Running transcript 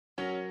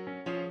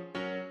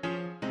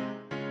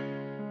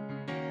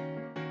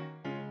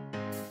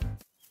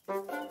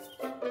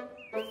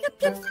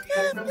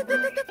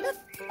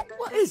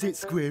What is it,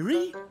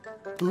 Squirry?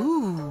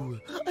 Ooh,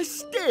 a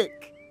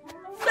stick.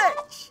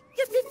 Fetch.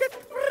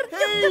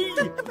 Hey,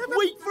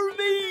 wait for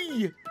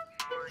me.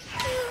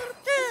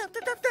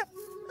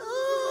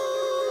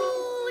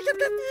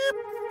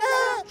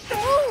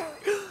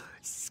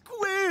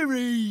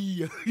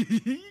 Squirry.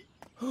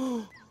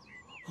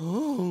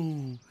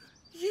 Oh,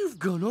 you've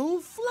gone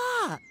all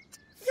flat.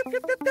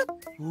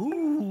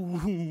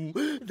 Ooh,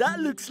 that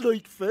looks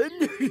like fun.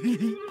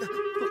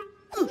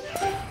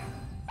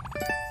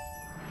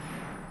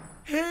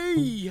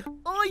 Hey,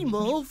 I'm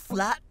all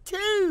flat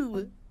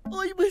too.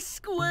 I'm a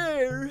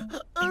square,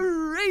 a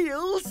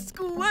real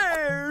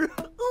square.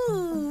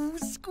 Ooh,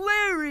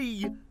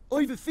 Squarey.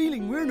 I've a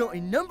feeling we're not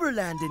in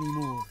Numberland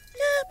anymore.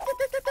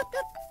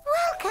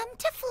 Welcome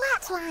to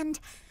Flatland,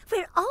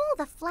 where all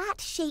the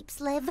flat shapes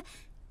live.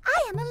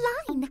 I am a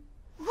line.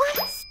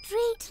 One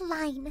straight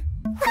line.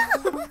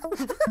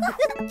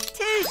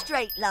 2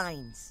 straight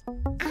lines.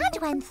 And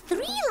when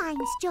 3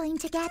 lines join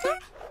together,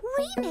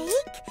 we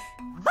make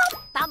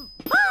Bum, bum,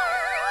 bum.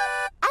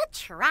 a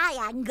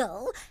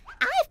triangle.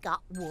 I've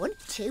got 1,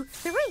 2,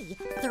 3,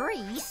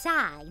 3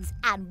 sides,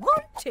 and 1,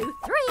 2,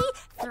 3,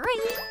 3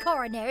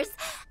 corners.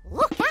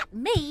 Look at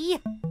me.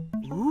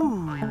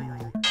 Ooh.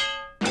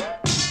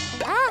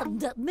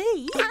 And at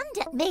me. And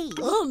at me.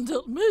 And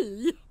at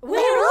me.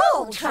 We're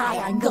all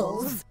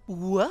triangles.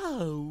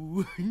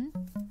 Wow.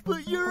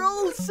 But you're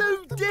all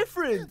so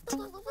different.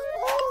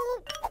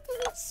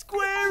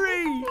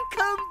 Squarey,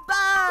 come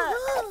back.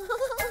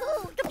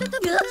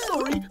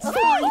 Sorry.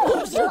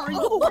 I'm sorry.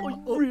 Oh,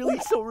 I'm really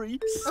sorry.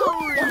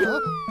 Sorry.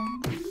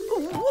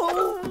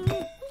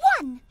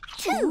 1,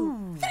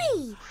 2,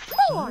 3,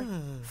 4.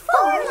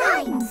 4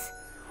 lines.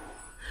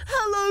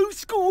 Hello,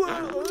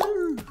 square.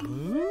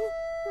 Huh?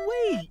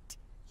 Wait,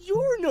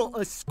 you're not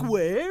a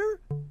square.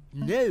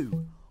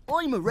 No,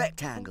 I'm a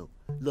rectangle.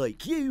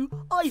 Like you,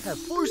 I have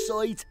 4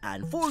 sides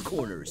and 4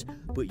 corners,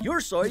 but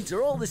your sides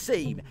are all the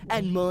same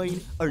and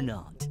mine are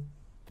not.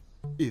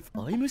 If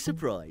I'm a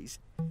surprise,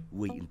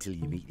 wait until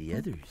you meet the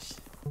others.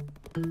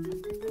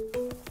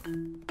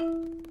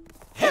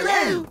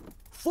 Hello!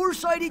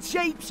 4-sided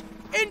shapes,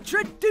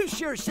 introduce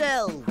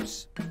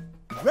yourselves!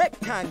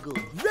 Rectangle,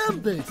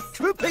 rhombus,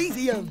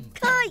 trapezium,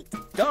 kite,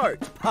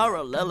 dart,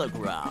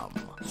 parallelogram,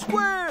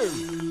 square.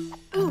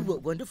 Ooh,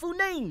 what wonderful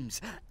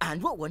names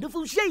and what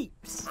wonderful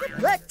shapes.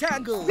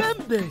 Rectangle,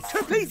 rhombus,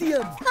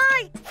 trapezium,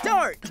 kite,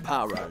 dart,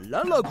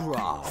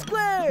 parallelogram,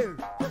 square.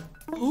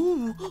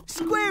 Ooh,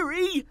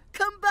 Squarey,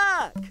 come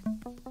back.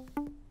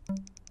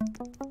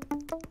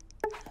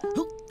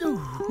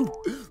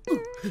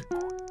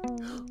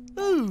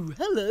 Oh,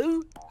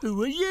 hello.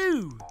 Who are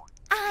you?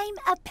 I'm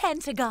a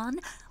pentagon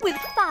with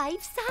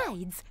 5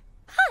 sides.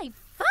 High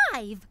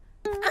 5.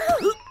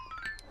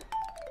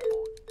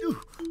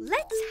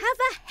 Let's have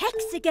a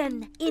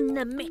hexagon in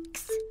the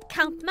mix.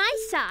 Count my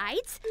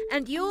sides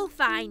and you'll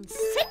find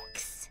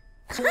 6.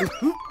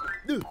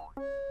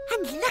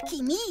 And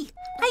lucky me,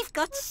 I've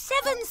got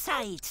 7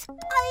 sides.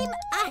 I'm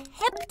a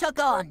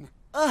heptagon.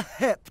 A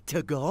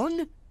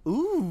heptagon?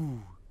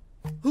 Ooh.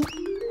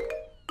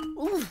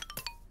 Ooh.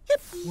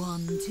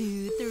 1,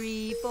 2,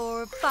 3,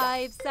 4,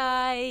 5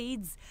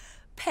 sides.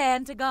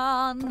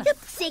 Pentagon.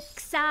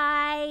 6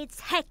 sides,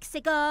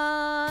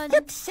 hexagon.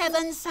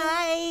 7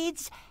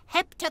 sides,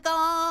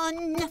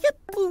 heptagon.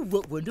 Ooh,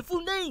 what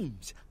wonderful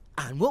names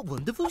and what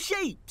wonderful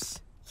shapes.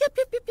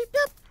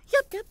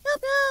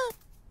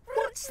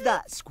 What's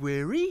that,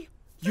 Squarey?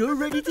 You're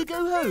ready to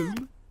go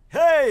home?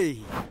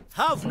 Hey,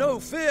 have no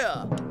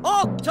fear.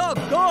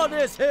 Octagon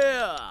is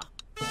here.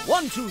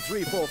 1, 2,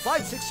 3, 4,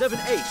 5, 6, 7,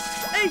 8.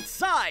 8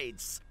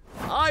 sides.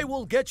 I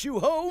will get you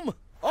home.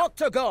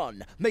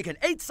 Octagon, make an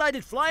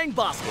 8-sided flying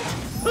basket.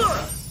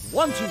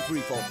 1, 2, 3,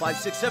 4, 5,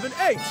 6, 7,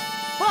 8.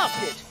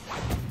 Basket.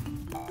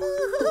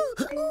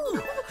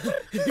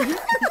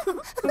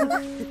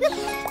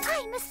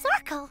 I'm a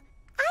circle.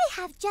 I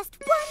have just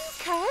 1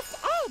 curved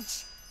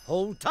edge.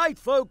 Hold tight,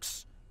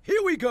 folks.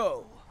 Here we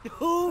go. Hey!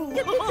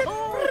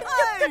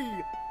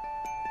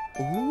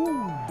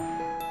 Ooh,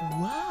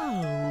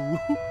 wow.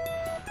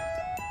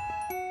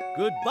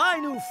 Goodbye,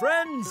 new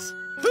friends.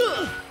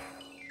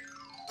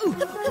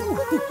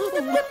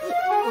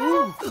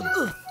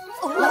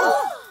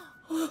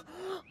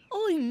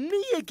 I'm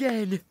me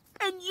again.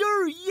 And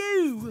you're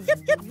you.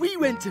 We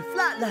went to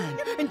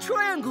Flatland, and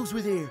triangles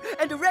were there,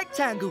 and a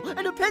rectangle,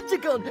 and a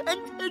pentagon,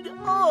 and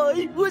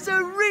I was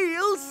a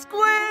real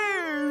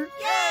square.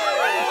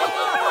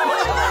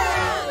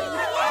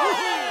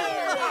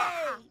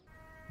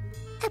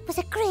 It was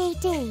a grey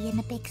day in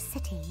a big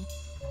city.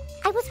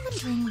 I was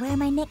wondering where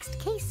my next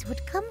case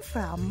would come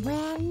from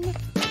when...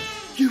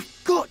 You've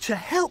got to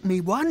help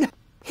me, One.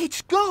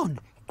 It's gone.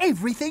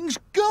 Everything's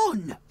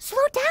gone.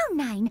 Slow down,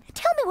 9.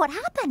 Tell me what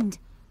happened.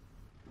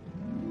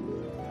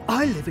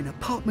 I live in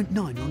apartment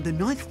 9 on the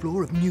 9th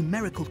floor of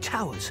Numerical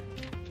Towers.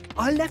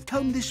 I left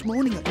home this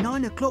morning at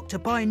 9 o'clock to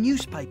buy a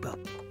newspaper.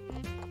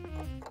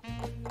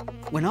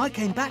 When I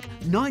came back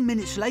 9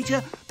 minutes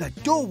later, the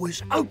door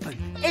was open.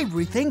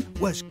 Everything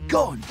was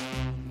gone.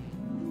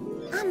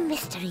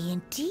 Very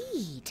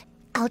indeed.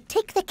 I'll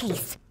take the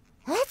case.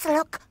 Let's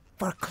look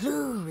for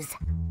clues.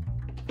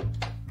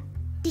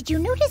 Did you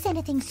notice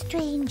anything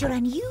strange or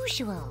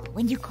unusual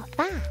when you got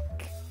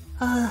back?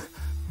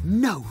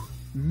 No,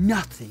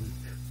 nothing.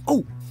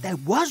 Oh, there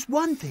was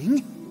one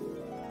thing.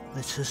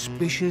 The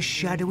suspicious,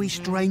 shadowy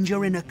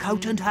stranger in a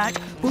coat and hat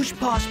pushed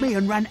past me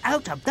and ran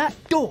out of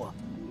that door.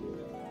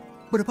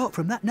 But apart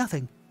from that,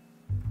 nothing.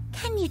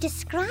 Can you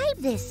describe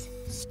this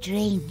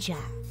stranger?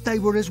 They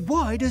were as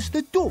wide as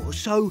the door,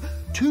 so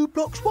 2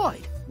 blocks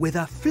wide, with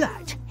a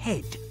flat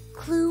head.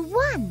 Clue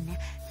 1.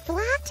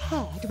 Flat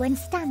head when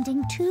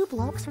standing 2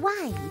 blocks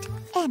wide.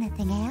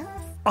 Anything else?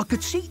 I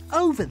could see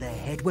over their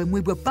head when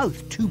we were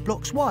both 2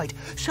 blocks wide,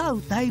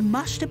 so they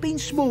must have been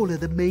smaller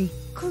than me.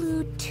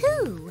 Clue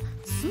 2.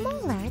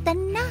 Smaller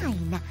than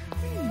 9.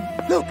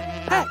 Look,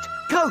 hat,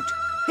 coat,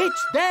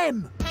 it's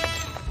them!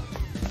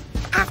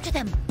 After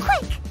them,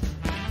 quick!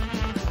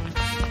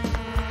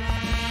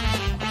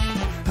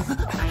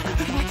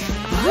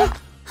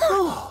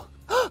 Oh,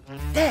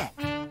 there,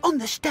 on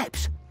the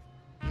steps.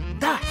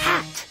 The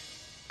hat!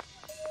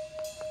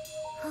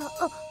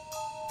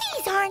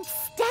 These aren't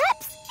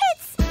steps,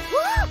 it's...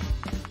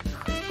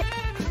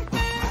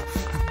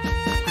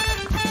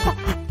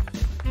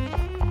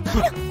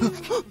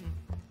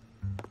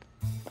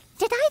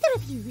 Did either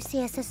of you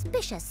see a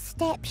suspicious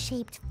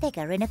step-shaped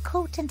figure in a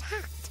coat and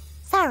hat?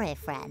 Sorry,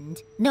 friend.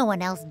 No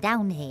one else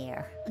down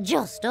here.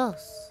 Just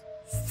us.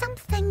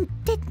 Something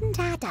didn't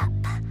add up.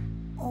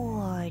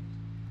 Or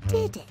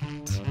did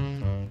it?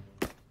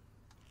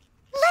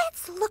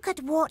 Let's look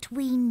at what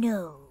we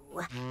know.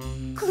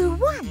 Clue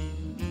 1.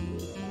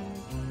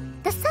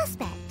 The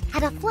suspect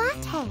had a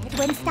flat head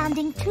when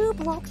standing 2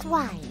 blocks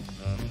wide.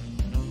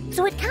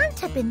 So it can't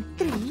have been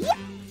 3,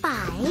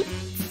 5,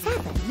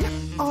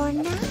 7, or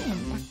 9.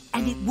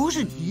 And it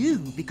wasn't you,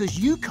 because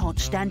you can't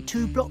stand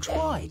 2 blocks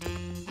wide.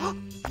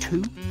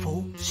 2,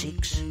 4,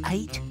 6,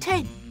 8,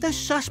 10. The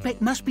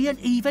suspect must be an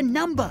even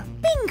number.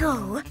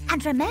 Bingo!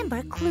 And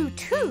remember, clue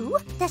 2,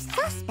 the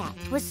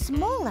suspect was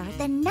smaller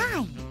than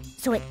 9.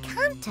 So it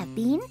can't have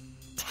been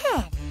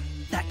 10.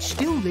 That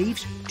still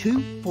leaves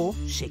 2, 4,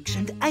 6,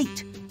 and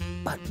 8.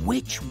 But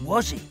which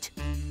was it?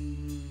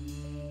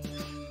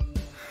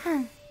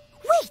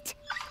 Wait!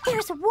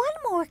 There's one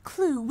more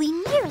clue we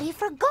nearly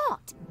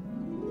forgot.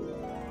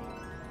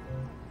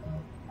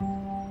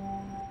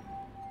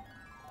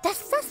 The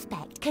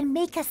suspect can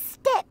make a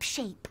step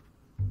shape.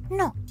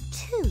 Not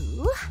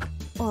 2,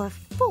 or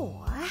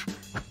 4,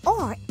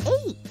 or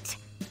 8.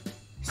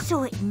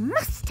 So it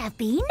must have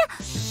been...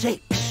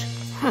 6.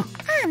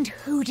 And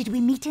who did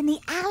we meet in the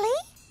alley?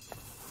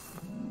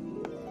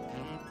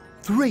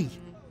 3.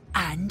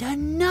 And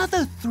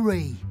another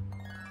 3.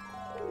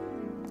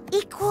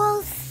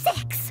 Equals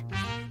 6.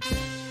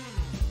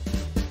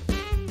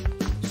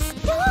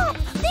 Stop,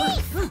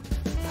 thief!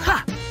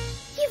 Ha!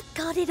 You've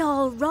got it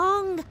all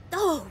wrong.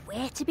 Oh,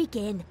 where to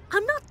begin?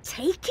 I'm not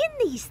taking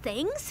these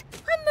things.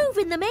 I'm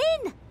moving them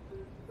in.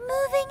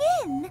 Moving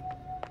in?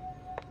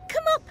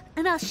 Come up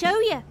and I'll show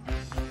you.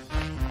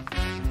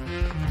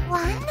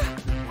 1,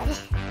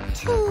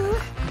 2,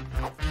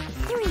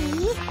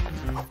 3,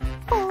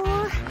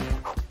 4,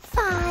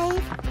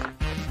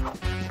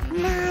 5,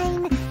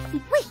 9.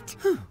 Wait,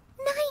 9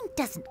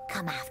 doesn't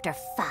come after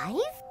 5.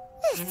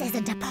 This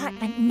isn't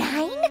apartment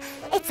 9,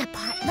 it's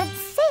apartment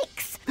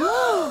 6.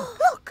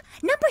 Look,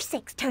 number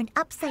 6 turned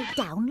upside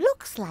down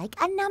looks like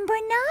a number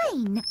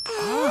 9.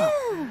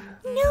 Oh.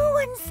 No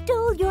one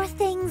stole your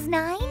things,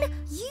 9.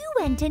 You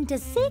went into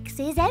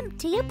 6's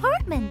empty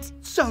apartment.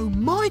 So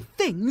my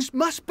things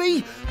must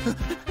be...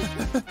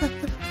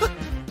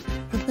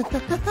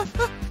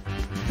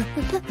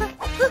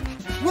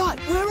 right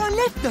where I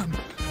left them.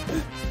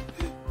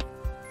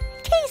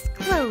 Case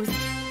closed.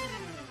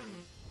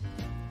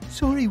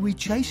 Sorry we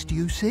chased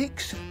you,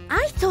 6.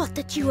 I thought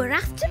that you were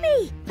after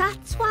me.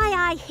 That's why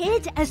I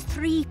hid as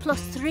 3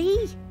 plus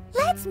 3.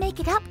 Let's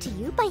make it up to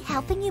you by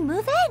helping you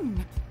move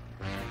in.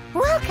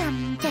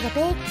 Welcome to the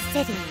big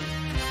city.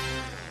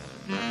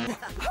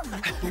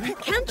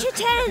 Count your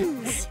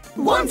 10s.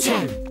 1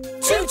 10, 2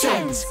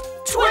 10s,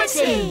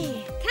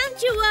 20.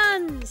 Count your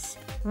 1s.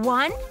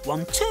 1,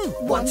 1, 2.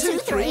 1 2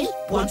 3,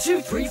 1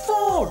 2 3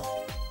 4.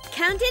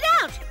 Count it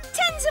out.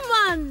 10s and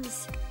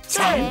 1s.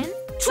 10,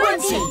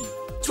 20,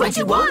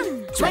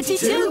 21,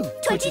 22,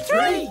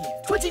 23,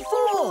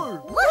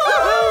 24.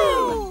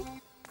 Woohoo!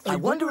 I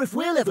wonder if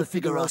we'll ever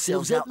figure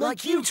ourselves out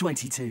like you,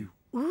 22.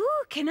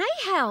 Ooh, can I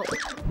help?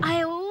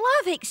 I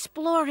love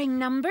exploring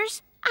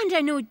numbers, and I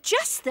know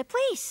just the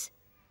place.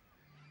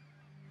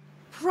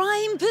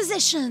 Prime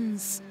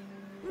positions.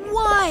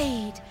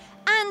 Wide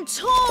and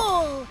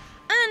tall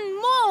and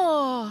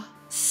more.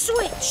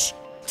 Switch,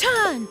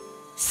 turn,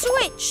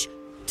 switch,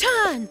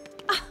 turn.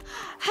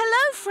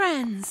 Hello,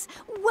 friends.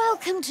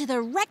 Welcome to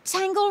the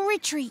Rectangle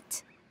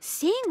Retreat.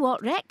 Seeing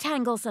what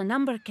rectangles a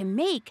number can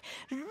make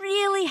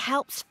really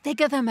helps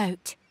figure them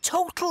out.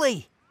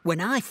 Totally.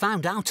 When I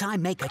found out I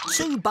make a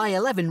 2 by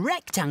 11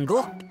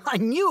 rectangle, I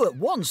knew at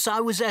once I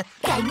was a...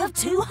 Game of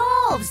 2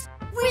 halves.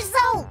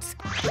 Result!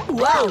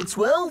 Wow,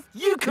 12,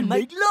 you can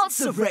make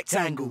lots of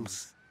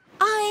rectangles.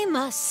 I'm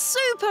a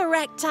super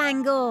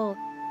rectangle.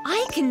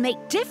 I can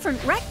make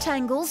different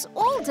rectangles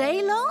all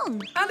day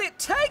long. And it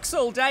takes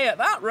all day at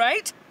that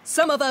rate.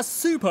 Some of us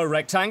super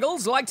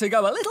rectangles like to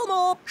go a little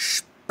more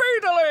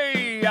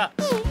speedily.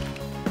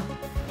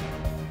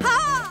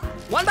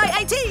 1 by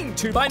 18,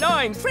 2 by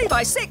 9, 3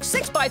 by 6,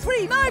 6 by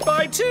 3, 9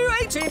 by 2,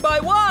 18 by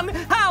 1.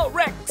 How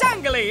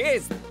rectangly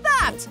is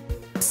that?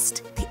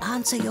 Psst, the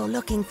answer you're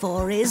looking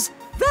for is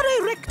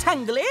very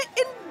rectangly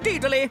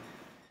indeedly.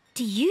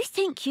 Do you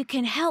think you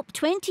can help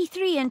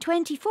 23 and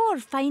 24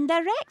 find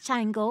their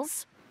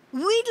rectangles?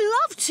 We'd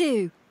love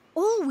to.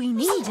 All we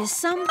need is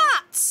some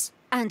Mats!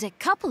 and a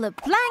couple of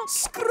blank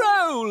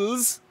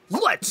Scrolls!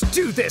 Let's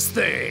do this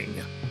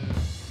thing!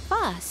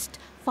 First,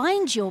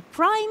 find your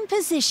prime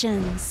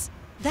positions.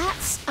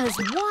 That's as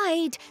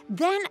wide,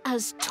 then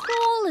as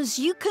tall as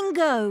you can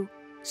go.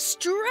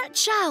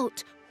 Stretch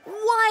out,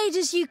 wide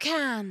as you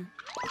can.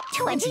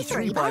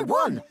 23 by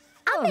 1.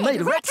 I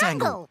made a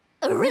rectangle.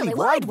 A really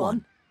wide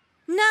one.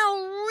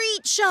 Now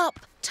reach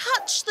up,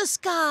 touch the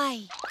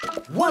sky.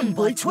 1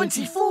 by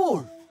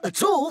 24. A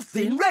tall,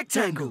 thin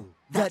rectangle.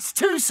 That's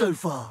 2 so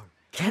far.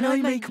 Can I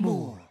make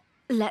more?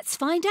 Let's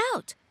find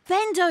out.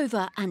 Bend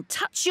over and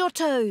touch your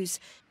toes.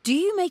 Do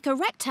you make a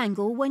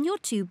rectangle when you're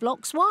 2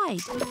 blocks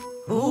wide?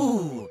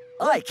 Ooh,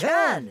 I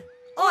can.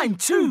 I'm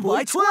 2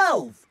 by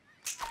 12.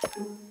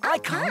 I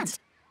can't.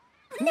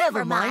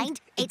 Never mind.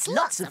 It's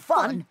lots of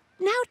fun.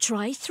 Now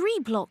try 3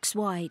 blocks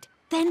wide,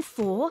 then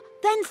 4,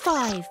 then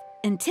 5,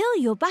 until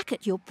you're back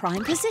at your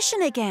prime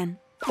position again.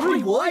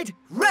 3 wide,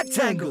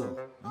 rectangle.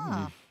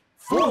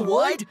 4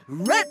 wide,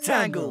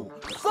 rectangle.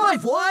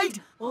 5 wide.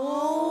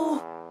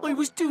 Oh, I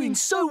was doing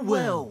so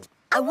well.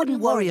 I wouldn't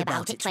worry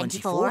about it,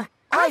 24.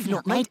 I've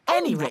not made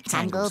any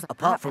rectangles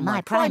apart from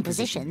my prime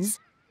positions.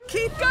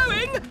 Keep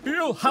going!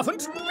 You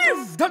haven't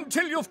lived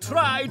until you've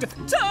tried.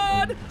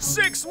 Turn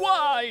 6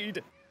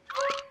 wide.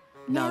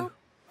 No.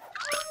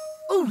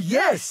 Oh,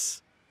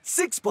 yes.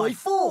 6 by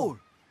 4.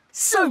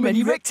 So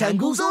many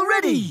rectangles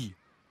already.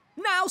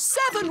 Now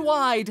 7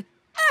 wide.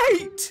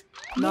 8.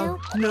 No.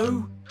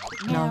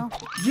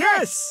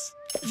 Yes.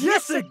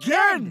 Yes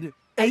again.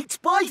 8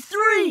 by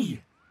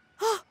 3.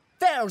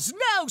 There's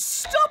no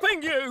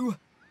stopping you.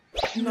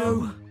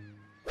 No.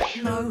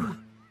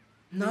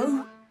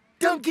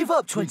 Don't give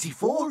up,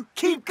 24.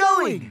 Keep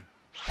going.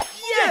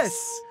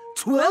 Yes.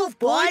 12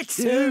 by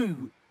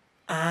 2.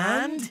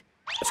 And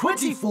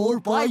 24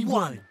 by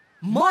 1.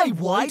 My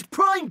wide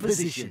prime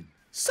position.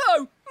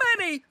 So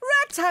many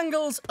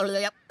rectangles.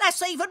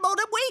 That's even more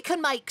than we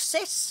can make,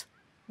 sis.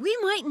 We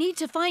might need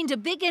to find a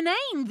bigger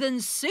name than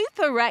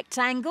super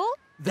rectangle.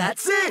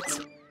 That's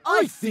it.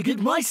 I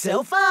figured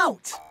myself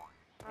out.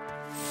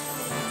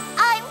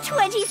 I'm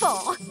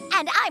 24,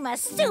 and I'm a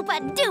super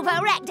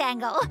duper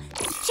rectangle.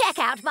 Check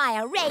out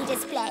my array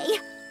display.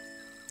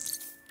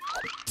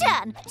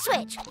 Turn,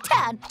 switch,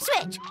 turn,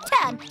 switch,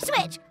 turn,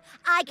 switch.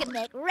 I can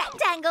make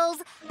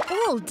rectangles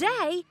All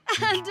day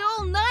and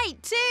all night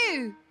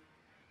too.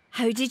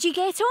 How did you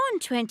get on,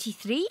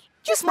 23?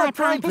 Just my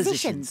prime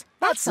positions.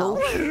 That's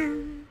all.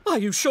 Are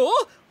you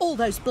sure? All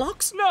those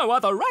blocks? No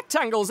other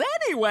rectangles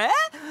anywhere?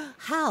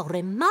 How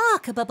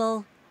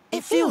remarkable.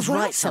 It feels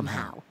right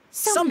somehow.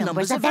 Some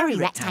numbers are very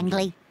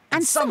rectangly,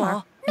 and some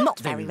are not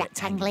very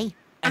rectangly.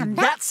 And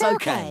that's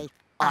okay.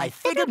 I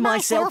figured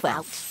myself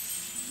out.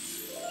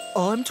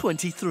 I'm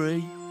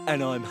 23,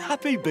 and I'm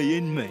happy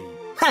being me.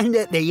 And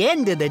at the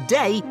end of the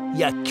day,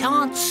 you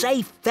can't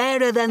say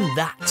fairer than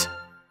that.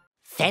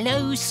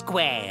 Fellow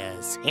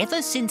squares,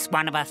 ever since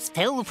one of us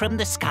fell from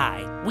the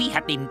sky, we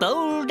have been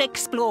bold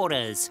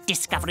explorers,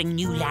 discovering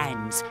new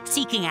lands,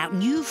 seeking out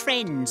new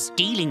friends,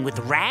 dealing with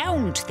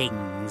round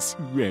things.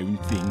 Round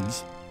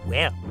things?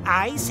 Well,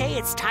 I say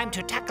it's time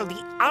to tackle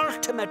the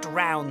ultimate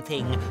round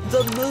thing,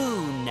 the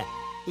moon.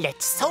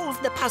 Let's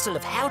solve the puzzle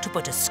of how to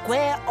put a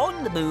square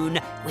on the moon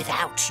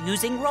without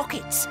using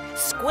rockets.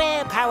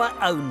 Square power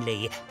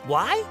only.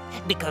 Why?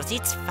 Because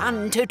it's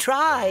fun to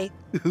try.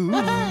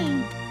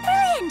 Brilliant!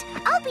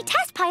 I'll be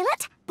test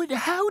pilot. But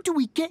how do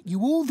we get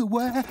you all the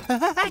way...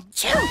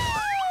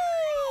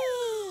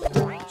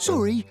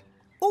 Sorry,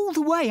 all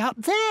the way up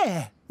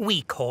there?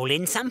 We call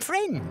in some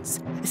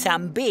friends.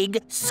 Some big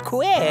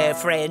square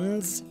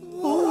friends.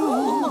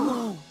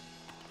 Oh.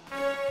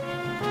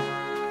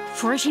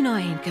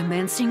 49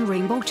 commencing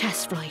rainbow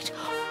test flight.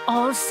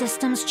 All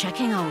systems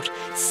checking out.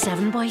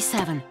 7 by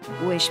 7.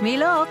 Wish me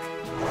luck.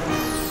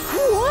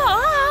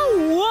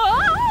 Whoa!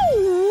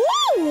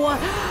 Whoa!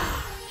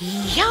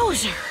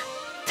 Yowzer!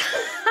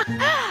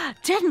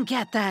 Didn't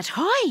get that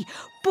high,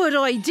 but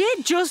I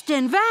did just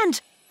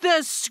invent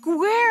the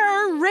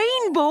square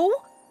rainbow.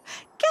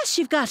 Guess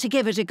you've got to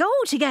give it a go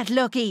to get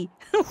lucky.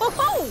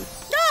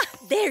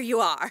 There you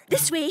are.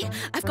 This way,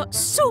 I've got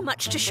so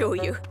much to show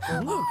you.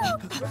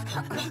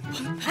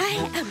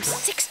 I am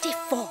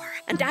 64,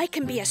 and I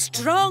can be a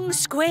strong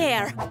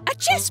square, a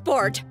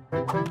chessboard,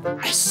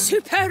 a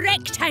super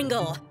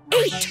rectangle,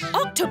 8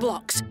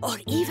 octoblocks, or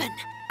even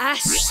a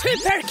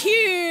super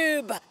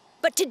cube.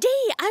 But today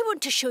I want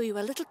to show you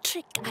a little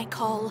trick I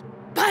call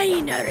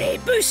binary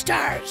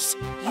boosters.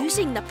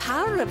 Using the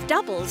power of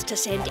doubles to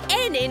send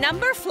any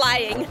number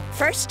flying.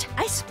 First,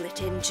 I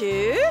split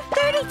into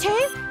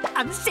 32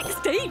 and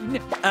 16.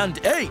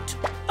 And 8.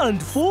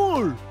 And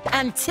 4.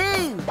 And 2.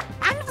 And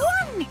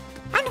 1.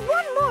 And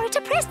one more to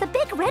press the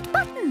big red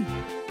button.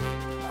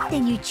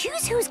 Then you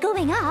choose who's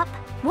going up.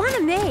 One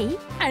of me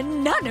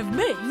and none of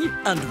me.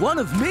 And 1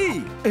 of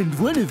me. And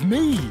 1 of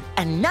me.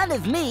 And none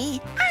of me.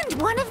 And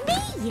 1 of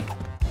me.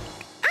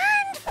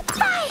 And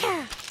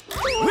fire!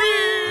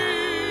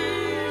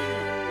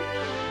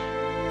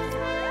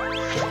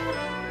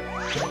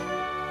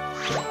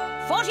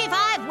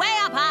 45 way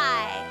up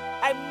high.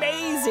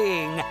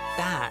 Amazing!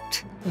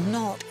 But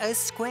not a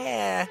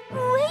square.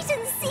 Wait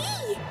and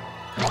see.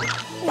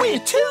 We're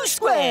 2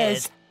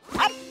 squares.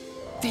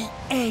 The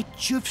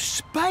edge of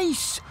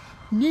space.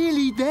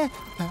 Nearly there.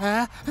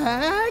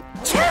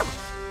 2.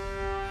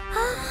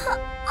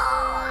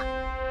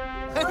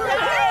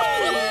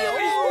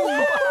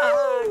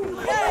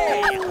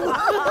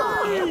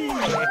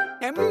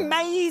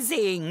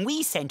 Amazing!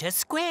 We sent a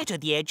square to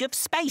the edge of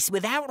space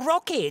without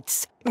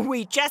rockets.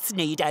 We just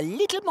need a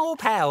little more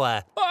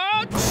power.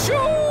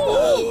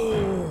 Achoo!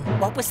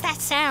 What was that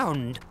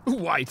sound?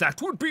 Why,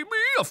 that would be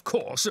me, of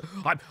course.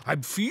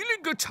 I'm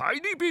feeling a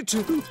tiny bit...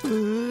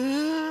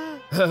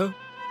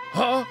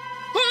 Achoo!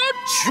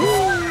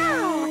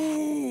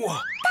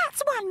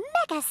 That's one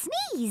mega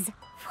sneeze.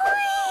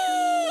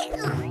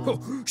 Oh,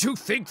 you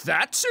think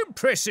that's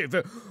impressive?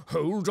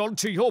 Hold on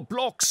to your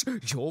blocks.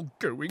 You're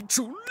going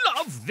to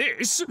love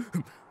this.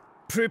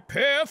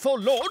 Prepare for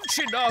launch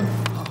in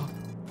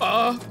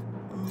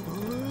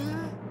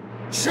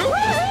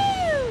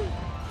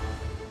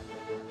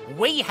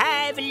We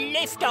have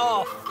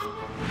liftoff.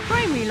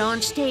 Primary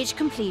launch stage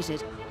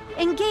completed.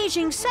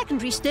 Engaging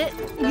secondary stage.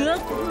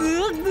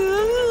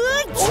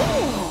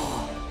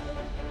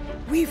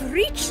 We've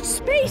reached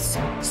space.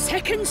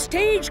 Second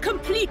stage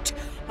complete.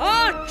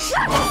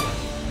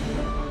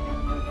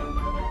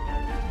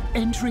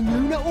 Entering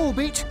lunar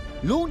orbit.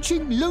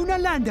 Launching lunar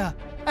lander.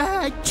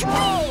 The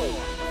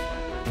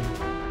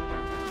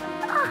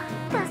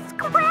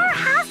square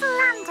has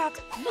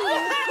landed.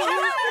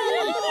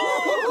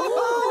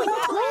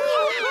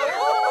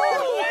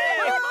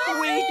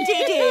 We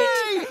did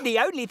it! The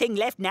only thing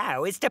left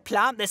now is to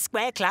plant the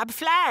Square Club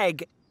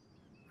flag.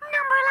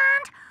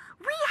 Numberland,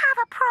 we have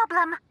a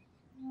problem.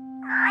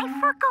 I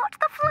forgot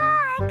the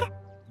flag.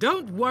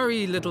 Don't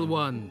worry, little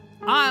one.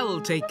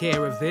 I'll take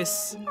care of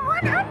this.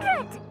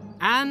 100.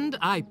 And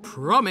I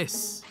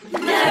promise.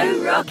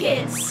 No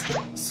rockets.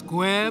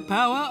 Square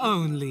power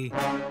only.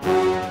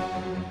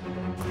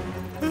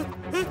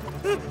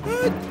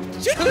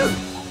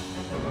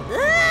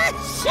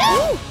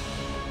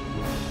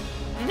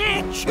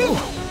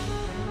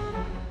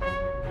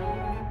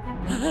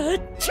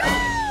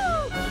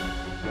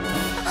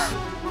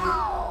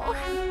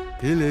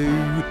 Hello.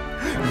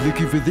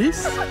 Looking for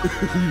this?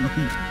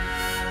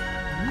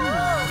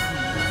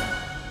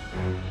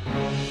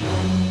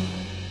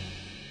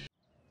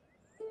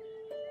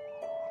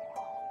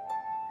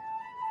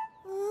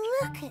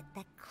 Look at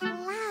the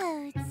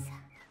clouds.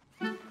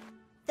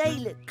 They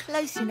look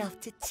close enough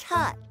to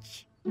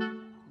touch. 1,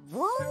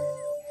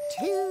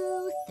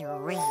 2,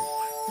 3.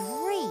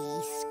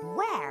 3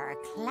 square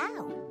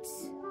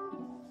clouds.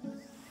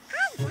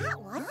 And that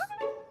one.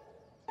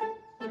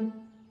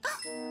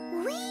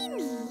 We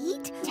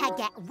need To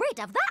get rid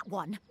of that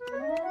one.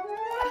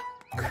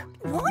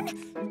 1,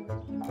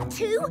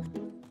 2,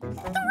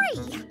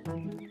 3.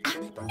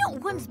 No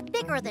one's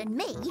bigger than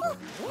me.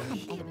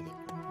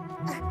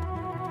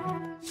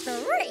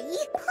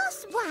 3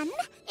 plus 1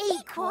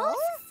 equals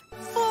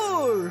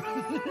 4.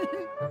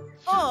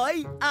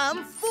 I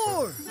am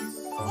 4.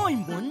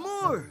 I'm 1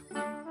 more.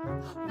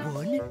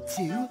 1,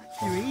 2,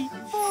 3,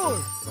 4.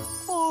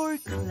 4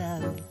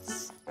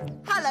 clouds.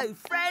 Hello,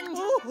 friend.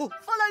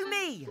 Follow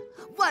me.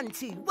 1,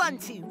 2, 1,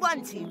 2,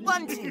 1, 2,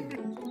 1, 2.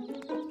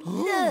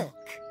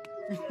 Look.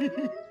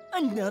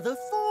 Another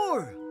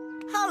 4.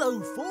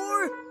 Hello,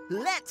 4.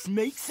 Let's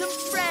make some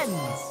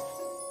friends.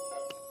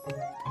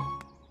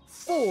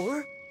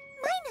 4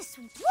 minus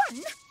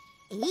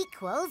 1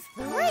 equals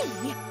 3.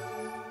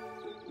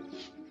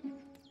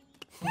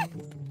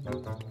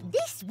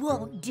 This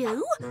won't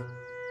do.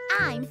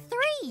 I'm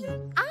 3.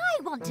 I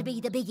want to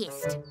be the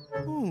biggest.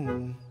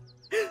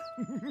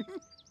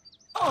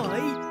 I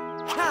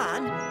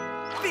can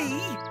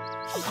be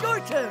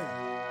shorter.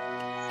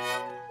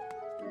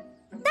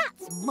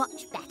 That's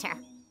much better.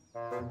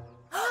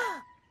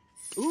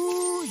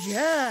 Ooh,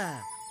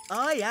 yeah.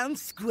 I am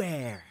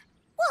square.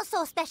 What's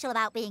so special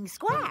about being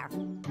square?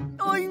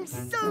 I'm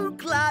so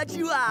glad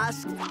you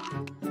asked.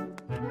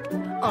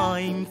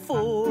 I'm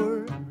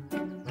 4.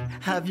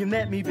 Have you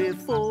met me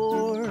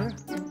before?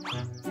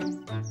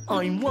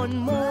 I'm 1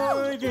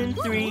 more than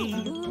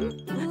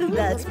 3.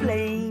 That's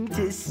plain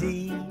to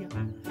see.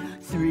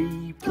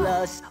 3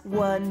 plus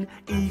 1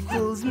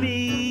 equals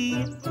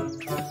me.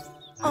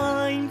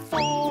 I'm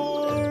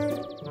 4.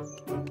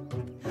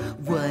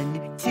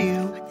 1,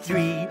 2,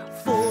 3,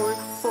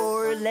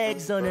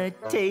 legs on a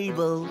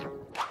table.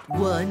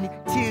 1,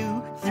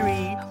 2,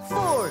 3,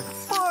 4.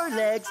 4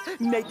 legs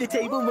make the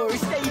table more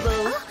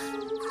stable.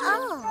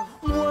 Oh.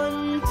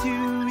 1,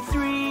 2,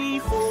 3,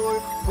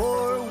 4.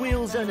 4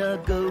 wheels on a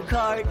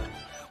go-kart.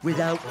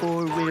 Without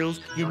 4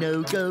 wheels, you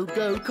know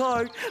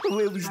go-kart.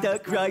 We'll be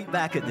stuck right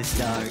back at the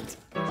start.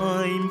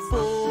 I'm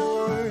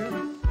 4.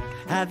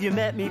 Have you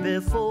met me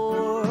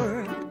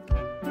before?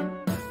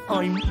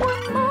 I'm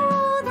one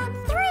more than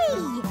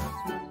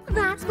 3.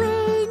 That's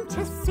plain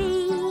to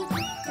see.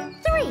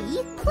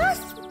 3 plus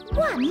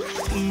 1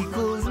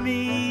 equals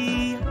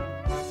me.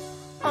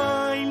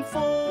 I'm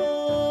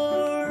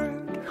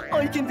 4.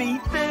 I can be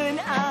thin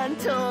and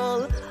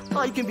tall.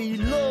 I can be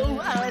low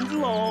and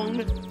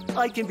long.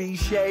 I can be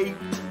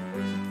shaped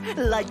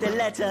like the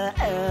letter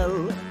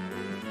L.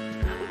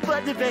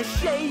 But the best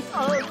shape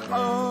of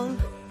all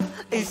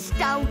is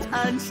stout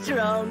and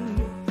strong.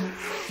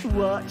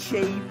 What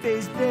shape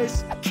is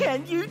this?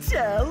 Can you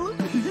tell?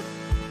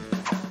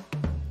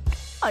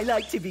 I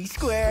like to be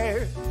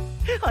square.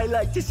 I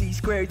like to see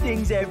square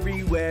things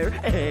everywhere.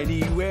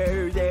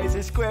 Anywhere there's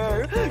a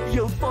square,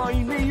 you'll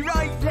find me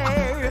right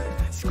there.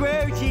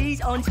 Square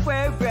cheese on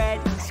square bread,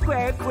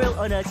 square quilt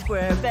on a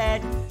square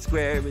bed.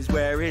 Square is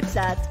where it's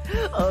at,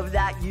 of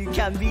that you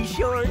can be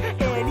sure.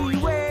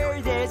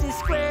 Anywhere there's a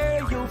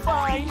square, you'll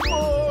find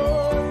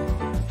more.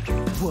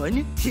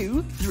 1,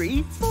 2,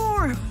 3,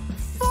 4.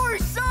 4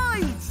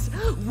 sides.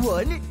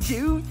 1,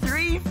 2,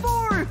 3,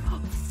 4.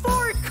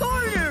 4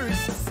 corners.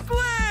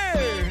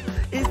 Square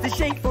is the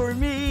shape for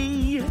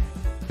me.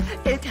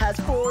 It has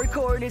 4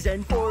 corners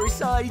and 4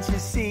 sides, you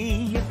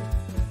see.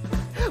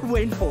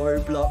 When 4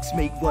 blocks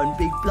make one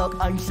big block,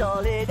 I'm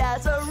solid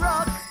as a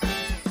rock.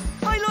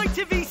 I like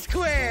to be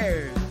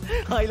square.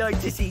 I like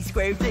to see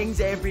square things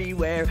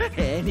everywhere.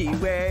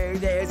 Anywhere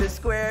there's a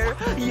square,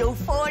 you'll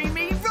find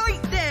me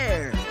right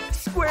there.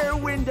 Square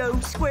window,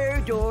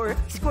 square door,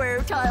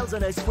 square tiles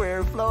on a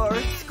square floor.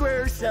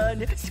 Square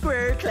sun,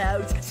 square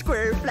clouds,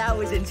 square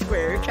flowers and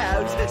square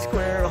cows.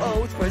 Square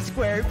holes for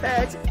square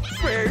pets,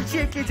 square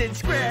chickens and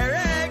square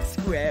eggs.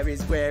 Square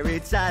is where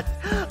it's at,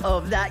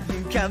 of that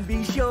you can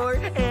be sure.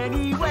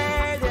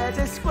 Anywhere there's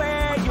a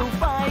square, you'll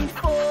find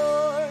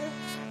 4.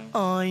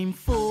 I'm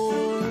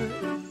 4.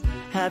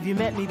 Have you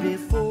met me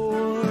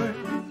before?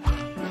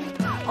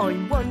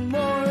 I'm 1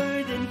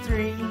 more than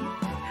 3.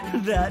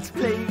 That's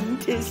plain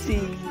to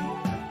see.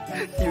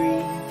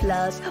 3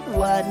 plus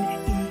 1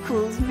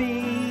 equals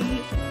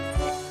me.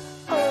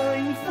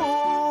 I'm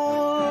 4.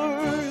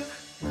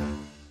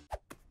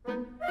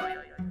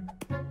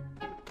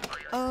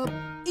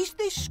 Is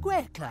this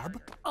Square Club?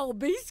 I'll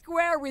be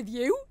square with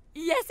you.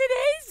 Yes, it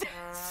is.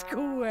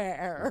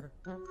 Square.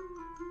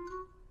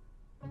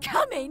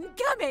 Come in,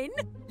 come in.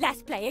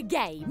 Let's play a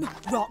game.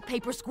 Rock,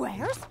 paper,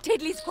 squares?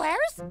 Tiddly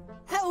squares?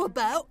 How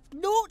about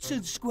noughts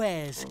and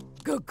squares?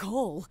 Good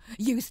call.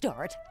 You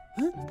start.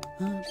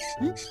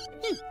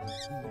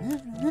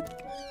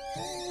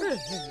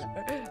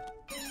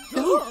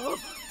 Oh,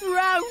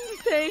 round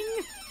thing.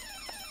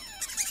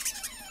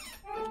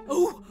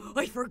 Oh,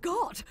 I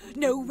forgot.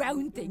 No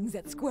round things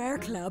at Square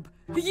Club.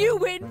 You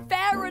win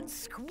fair and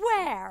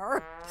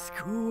square.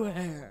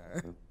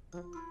 Square.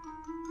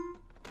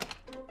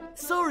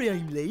 Sorry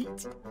I'm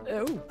late.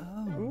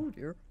 Oh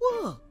dear.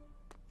 What?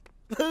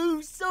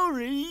 Oh,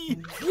 sorry.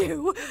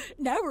 Phew.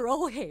 Now we're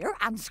all here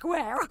and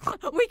square.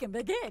 We can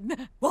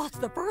begin. What's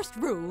the first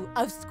rule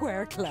of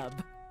Square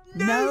Club?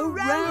 No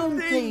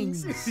round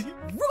things.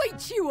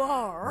 Right you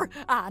are.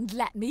 And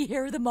let me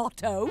hear the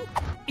motto.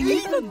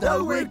 Even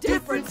though we're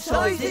different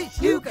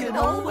sizes, you can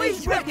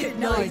always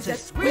recognize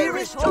us. We're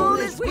as tall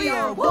as we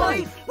are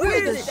wide.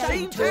 We're the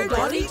same turned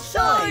on each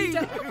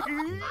side.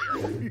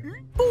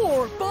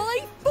 4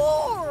 by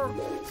 4.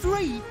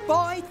 3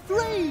 by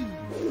 3.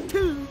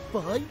 2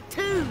 by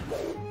 2.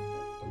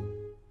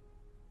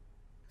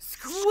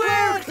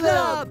 Square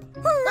Club!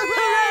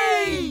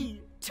 Hooray!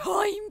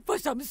 Time for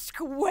some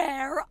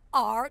square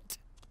art.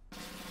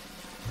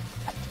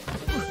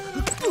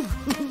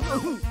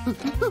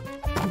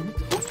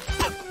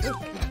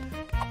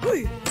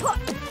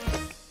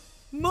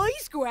 My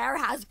square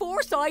has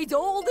 4 sides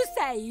all the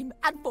same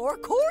and 4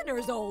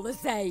 corners all the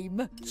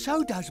same.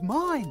 So does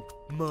mine.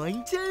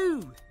 Mine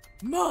too.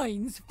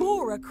 Mine's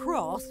 4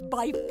 across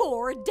by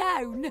 4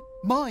 down.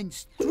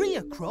 Mine's 3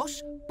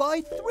 across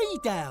by 3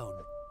 down.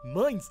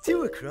 Mine's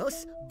 2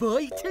 across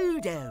by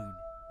 2 down.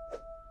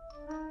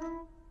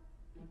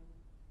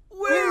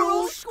 We're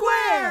all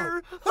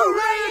square!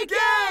 Hooray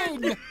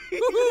again!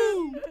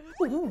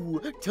 Ooh,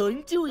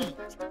 time to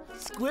eat.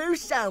 Square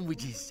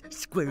sandwiches,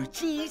 square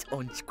cheese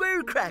on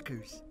square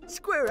crackers,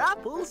 square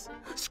apples,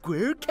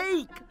 square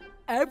cake.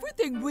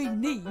 Everything we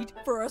need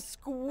for a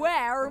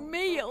square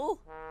meal.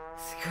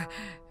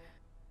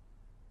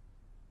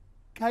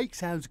 Cake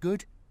sounds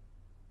good.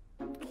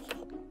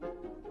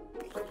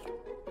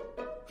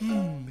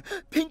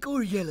 Pink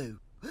or yellow?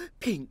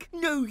 Pink,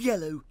 no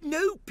yellow,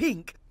 no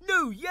pink,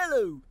 no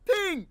yellow,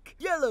 pink,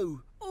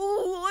 yellow.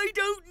 Oh, I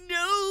don't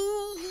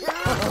know.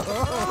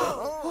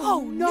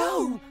 Oh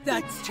no,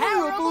 that's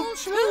terrible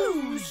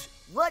twos.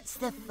 What's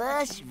the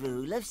first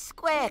rule of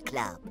Square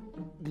Club?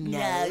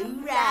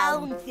 No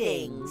round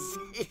things.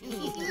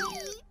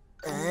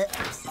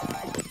 Oops.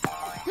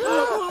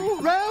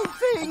 Round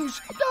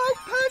things! Don't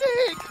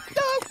panic!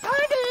 Don't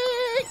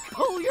panic!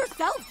 Pull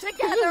yourself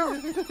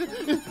together!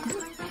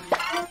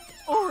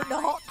 Or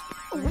not.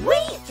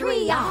 We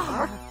three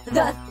are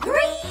the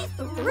Three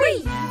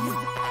Threes.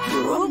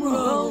 Drum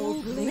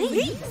roll,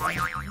 please.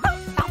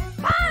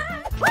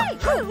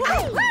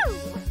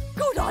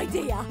 Good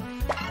idea.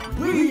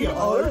 We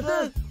are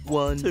the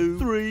 1, 2,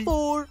 3,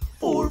 4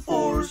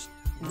 4s.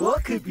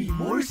 What could be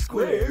more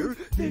square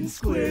than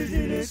squares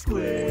in a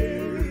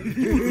square?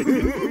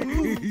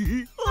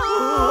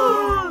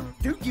 Oh!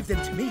 Don't give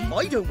them to me.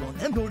 I don't want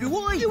them, nor do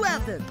I. You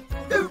have them.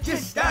 Don't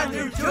just stand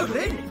there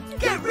juggling.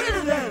 Get rid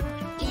of them.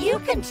 You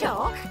can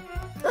talk.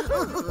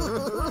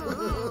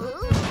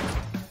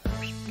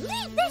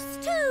 Leave this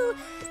to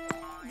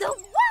the 1,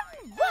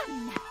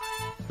 1.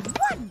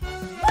 1,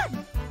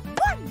 1,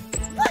 1,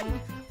 1,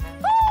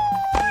 4.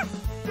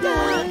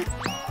 Duck.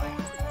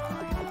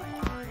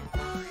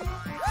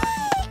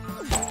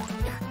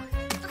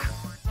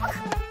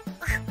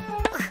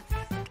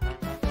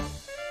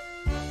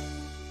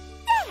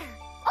 There,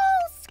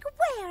 all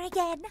square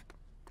again.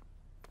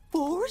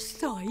 4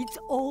 sides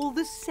all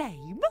the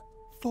same?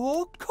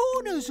 4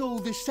 corners all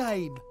the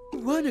same.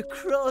 1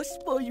 across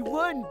by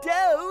 1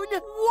 down.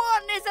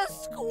 1 is a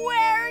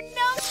square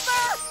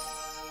number!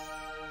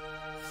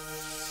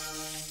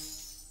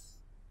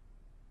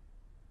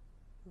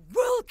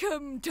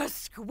 Welcome to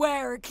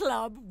Square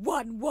Club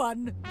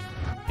 1-1.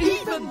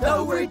 Even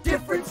though we're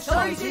different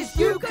sizes,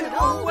 you can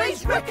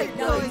always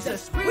recognize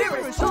us. We're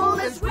as tall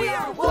as we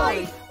are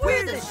wide.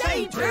 We're the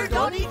same turned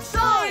on each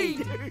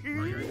side.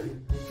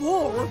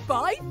 4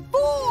 by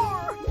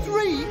 4.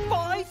 3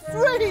 by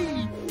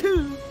 3.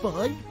 2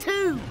 by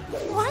 2.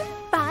 1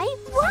 by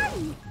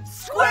 1.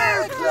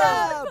 Square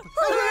Club!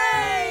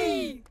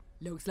 Hooray!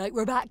 Looks like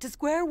we're back to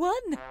square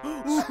one.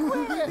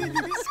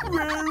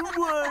 Square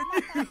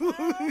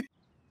one.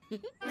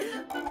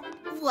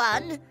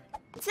 1,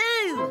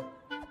 2.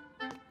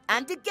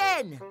 And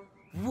again.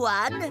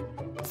 1,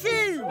 2.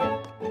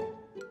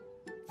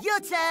 Your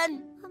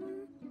turn.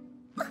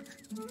 1.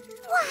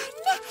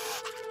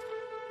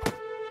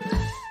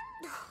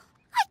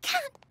 I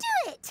can't do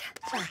it.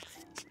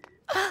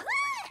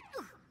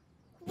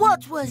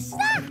 What was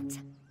that?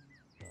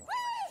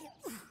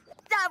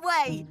 That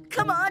way.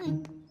 Come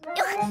on.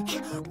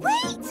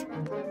 Wait.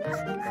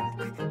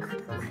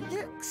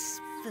 Looks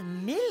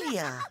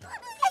familiar.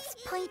 It's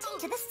pointing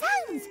to the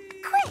sounds.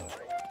 Quick.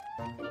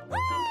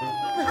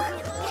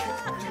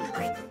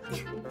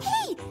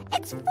 Hey,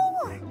 it's 4.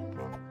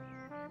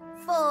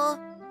 4.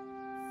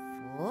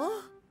 4?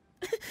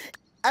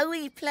 Are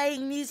we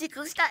playing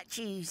musical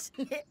statues?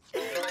 A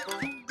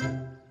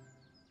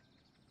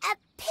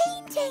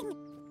painting.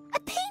 A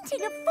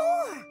painting of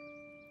 4.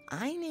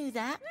 I knew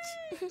that.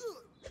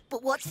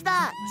 But what's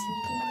that?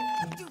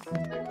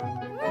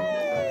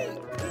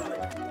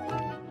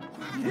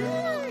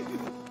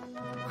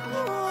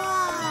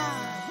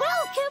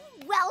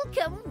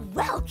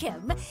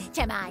 Welcome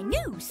to my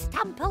new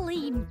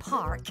Stampoline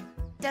Park.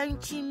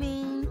 Don't you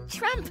mean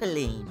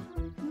trampoline?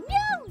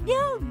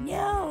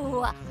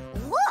 No.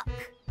 Look.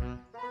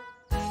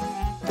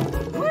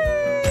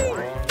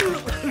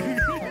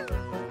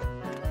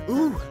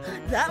 Ooh,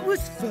 that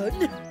was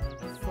fun.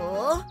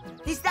 4?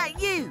 Is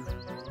that you?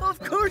 Of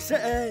course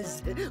it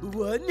is.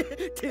 1,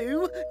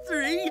 2,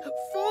 3,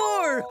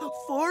 4.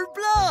 4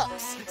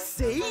 blocks.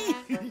 See?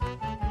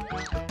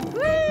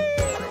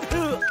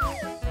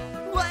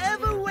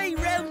 Whatever way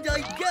round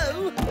I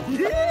go,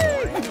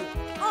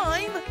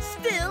 I'm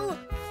still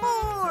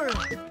 4.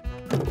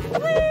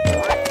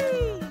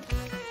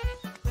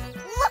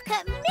 Look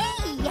at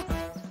me.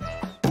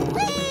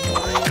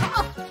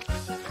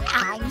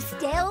 I'm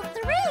still 3.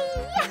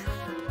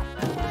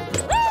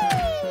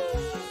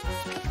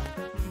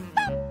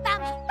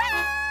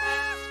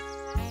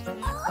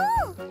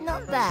 Oh,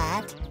 not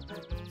bad.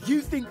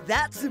 You think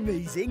that's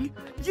amazing?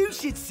 You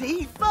should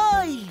see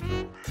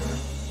 5.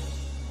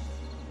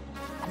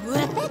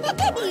 5?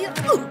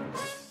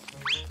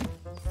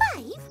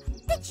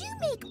 Did you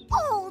make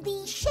all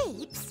these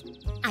shapes?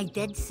 I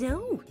did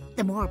so.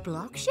 The more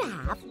blocks you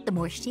have, the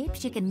more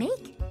shapes you can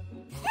make.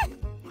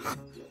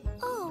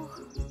 Oh.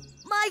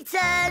 My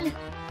turn.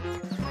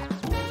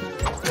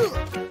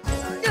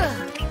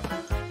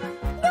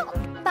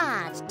 Not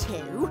bad,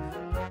 too.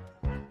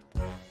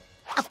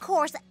 Of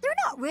course, they're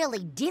not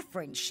really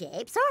different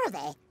shapes, are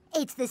they?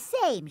 It's the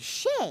same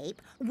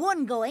shape,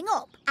 one going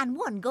up and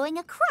one going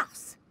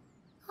across.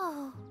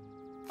 Oh,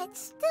 it's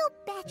still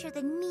better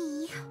than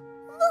me.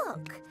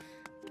 Look.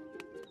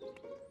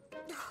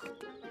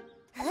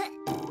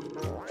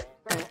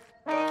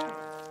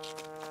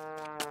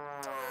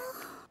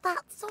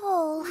 That's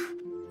all.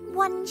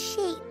 One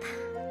shape.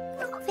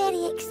 Not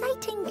very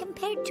exciting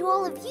compared to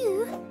all of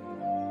you.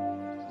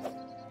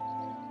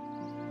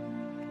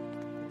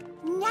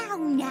 Now.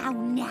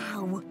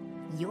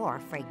 You're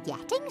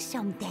forgetting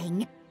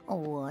something.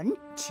 1,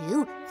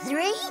 2,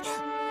 3.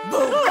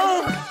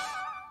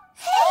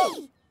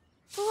 Hey!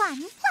 1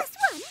 plus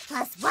 1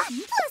 plus 1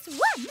 plus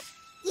 1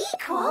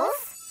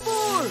 equals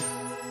 4.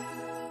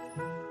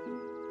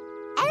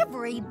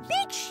 Every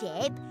big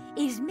shape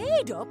is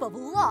made up of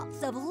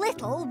lots of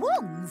little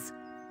ones.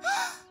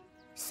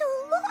 So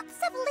lots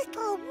of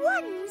little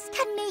ones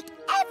can make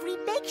every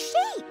big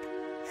shape.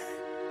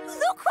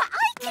 Look what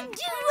I can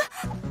do!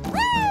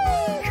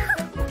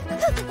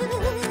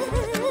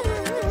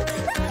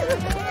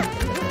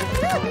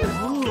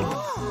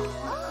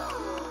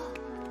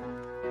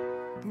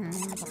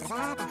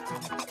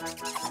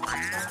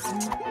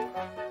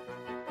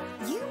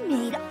 You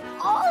made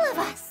all of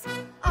us!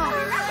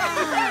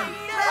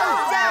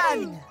 Well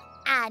done!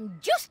 And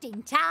just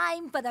in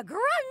time for the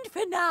grand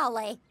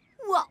finale.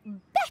 What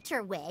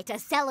better way to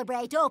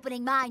celebrate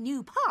opening my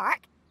new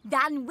park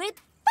than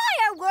with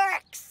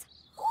fireworks?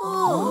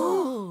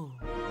 Oh!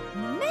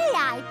 May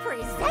I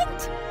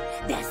present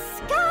the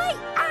Sky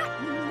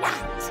at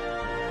Night?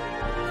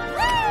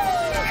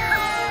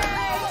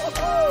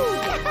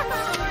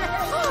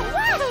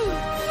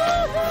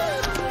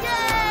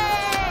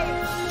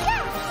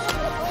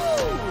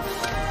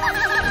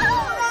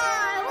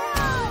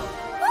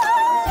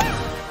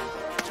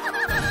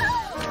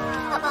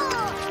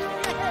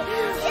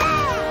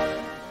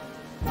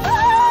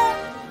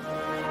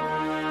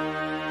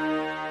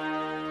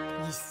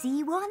 You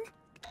see one?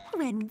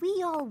 When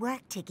we all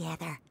work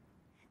together,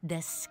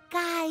 the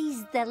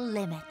sky's the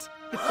limit.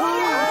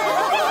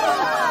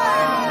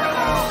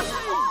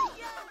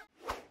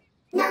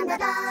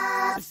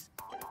 Numberblocks!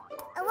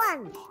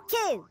 1,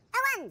 2,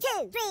 1,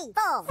 2, 3,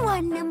 4.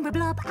 One number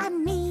blob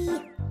and me,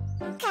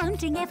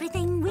 counting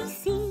everything we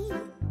see,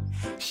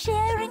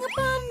 sharing a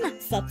bun,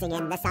 sitting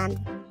in the sun,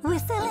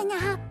 whistling a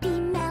happy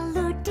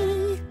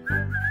melody.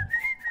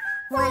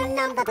 One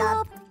number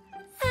blob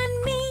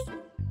and me,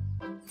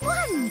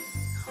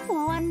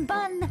 one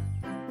bun,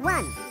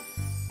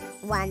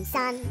 one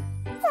sun,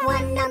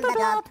 one number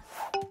blob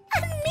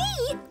and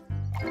me.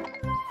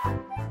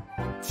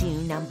 2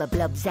 number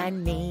blobs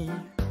and me,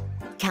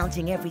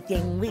 counting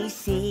everything we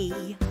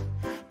see,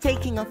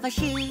 taking off our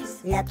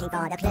shoes, Looking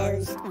for the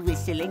clues.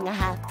 whistling a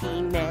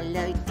happy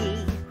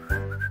melody.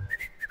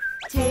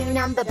 2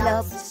 number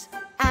blobs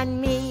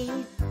and me,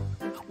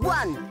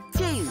 1,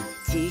 2,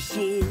 2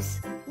 shoes,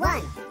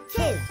 1,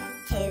 2,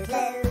 2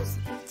 clues.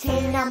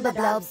 2 number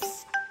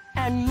blobs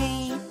and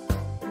me.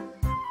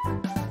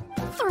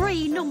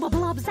 3 number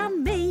blobs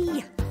and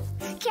me,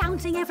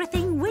 counting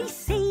everything we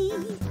see,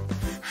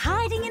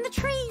 hiding in the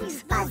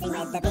trees, Buzzing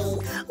with the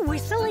bees.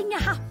 whistling a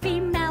happy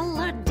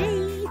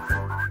melody.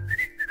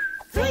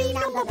 3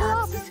 number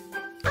blobs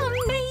and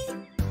me.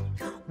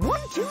 1,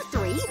 2,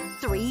 3,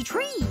 3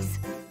 trees.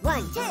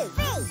 1, 2, 3,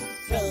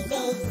 3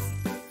 bees.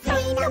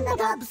 3 number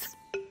blobs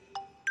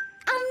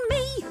and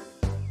me.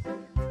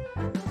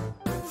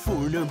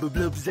 4 number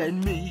blobs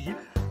and me,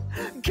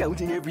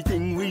 counting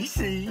everything we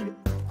see,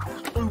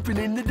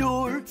 opening the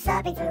door,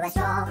 Slurping through a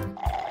straw.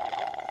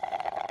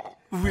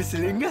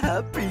 whistling a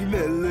happy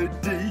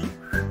melody.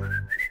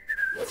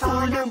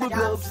 4 number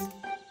blobs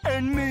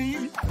and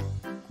me,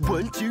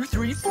 1, 2,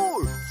 3,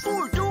 4,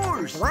 4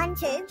 doors. 1,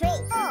 2, 3,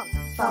 4.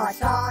 4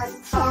 straws.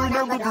 4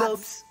 number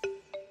blobs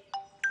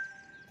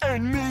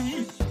and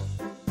me.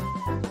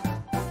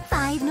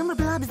 5 number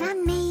blobs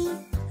and me,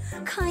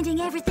 counting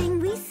everything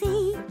we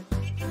see,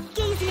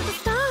 gazing at the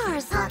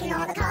stars, Parking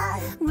all the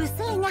cars.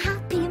 whistling a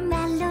happy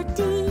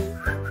melody.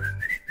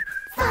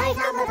 5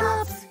 number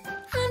blobs.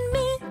 And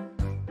me.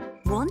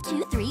 1,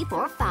 2, 3,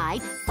 4,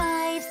 5,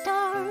 5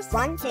 stars.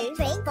 1, 2,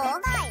 3, 4,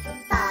 5.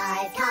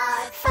 5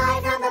 cars.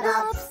 5 number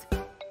blobs.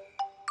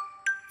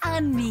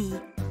 And me.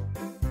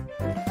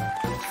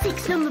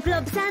 6 number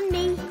blobs and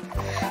me,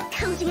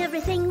 counting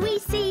everything we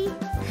see,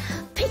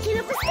 picking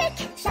up a stick,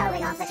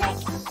 Showing off the trick.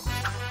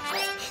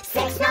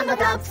 6 number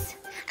blobs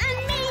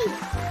and me.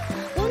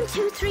 1,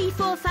 2, 3,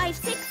 4, 5,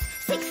 6,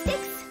 6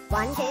 sticks.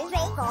 1, 2, 3,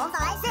 4,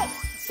 5, 6.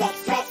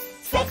 6 tricks.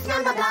 6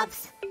 number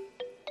blobs.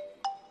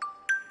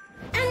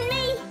 And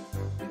me.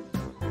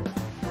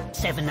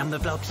 7 number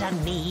blobs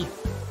and me,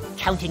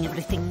 counting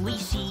everything we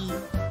see,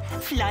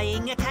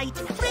 flying a kite,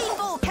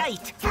 rainbow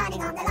kite.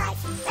 Turning on the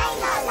lights.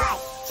 Rainbow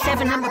lights.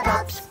 7 number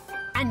blobs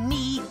and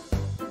me,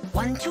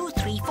 1, 2,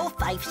 3, 4,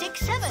 5, 6,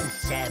 7.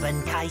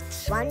 7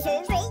 kites. 1,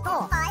 2, 3,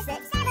 4, 5,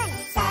 6, 7.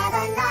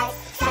 7 lights.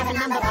 7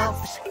 number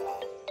blobs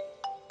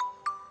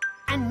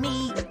and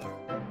me.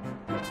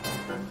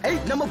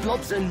 8 number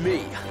blobs and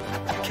me,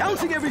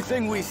 counting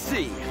everything we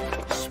see,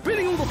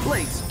 spinning all the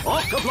plates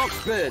off the block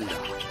spin.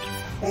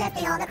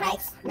 Lifting all the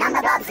crates. Number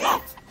blobs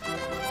lift.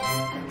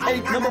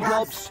 8 number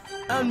blobs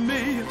and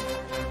me,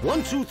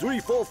 1, 2, 3,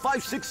 4,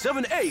 5, 6,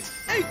 7, 8.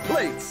 8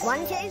 plates. 1,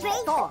 2, 3,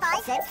 4,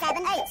 5, 6,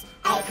 7, 8. 8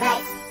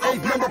 crates.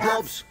 8 number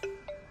blobs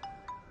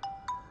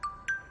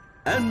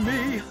and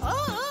me.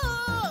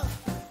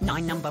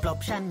 9 number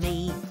blobs and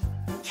me,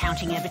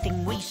 counting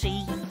everything we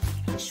see,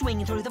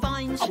 swinging through the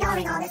vines,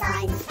 Ignoring all the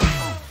signs.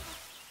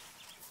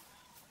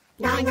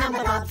 9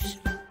 number blobs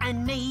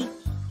and me,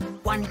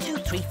 1, 2,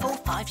 3, 4,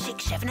 5,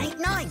 6, 7, 8,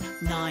 9.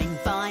 9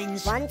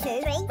 vines. 1,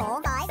 2, 3,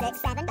 4, 5,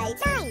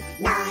 9.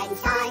 9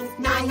 times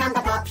 9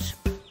 Numberblocks.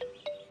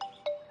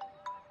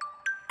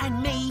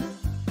 And me.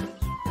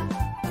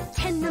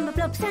 10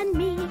 Numberblocks and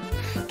me.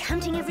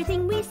 Counting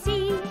everything we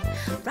see.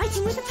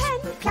 Writing with a pen.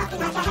 Clocking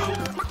like a hen.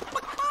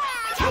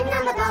 10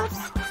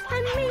 Numberblocks.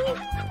 And me.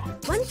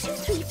 1, 2,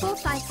 3, 4,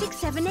 5, 6,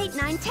 7, 8,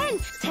 9, 10.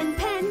 10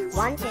 pens.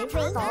 1, 2, 3,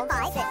 4,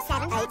 5, 6,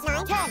 7, 8,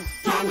 9, 10.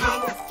 10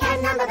 hens,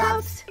 10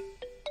 Numberblocks.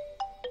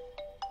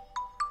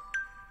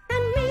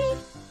 And me.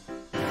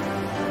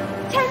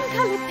 10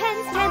 coloured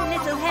pens, 10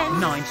 little hens.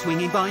 9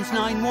 swinging vines,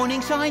 9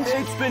 warning signs.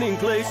 8 spinning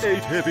plates,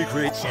 8 heavy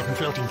crates. 7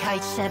 floating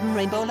kites, 7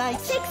 rainbow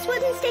lights. 6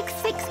 wooden sticks,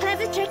 6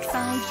 clever tricks.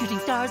 5 shooting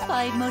stars,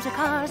 5 motor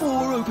cars.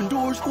 4 open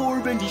doors, 4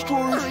 bendy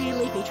straws. 3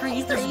 leafy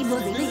trees, 3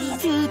 muddy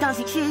leaves. 2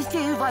 dancing shoes,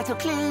 2 vital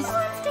clues.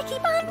 1 sticky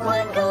bun,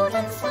 1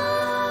 golden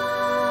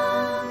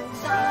sun.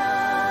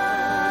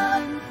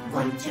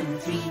 1, 2,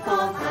 3,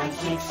 4, 5,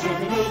 6,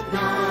 7, 8,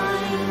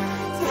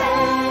 9,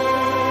 10.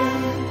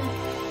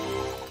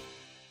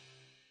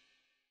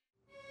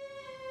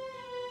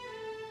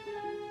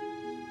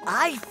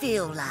 I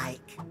feel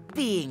like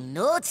being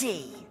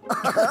naughty.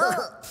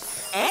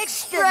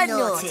 Extra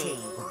naughty.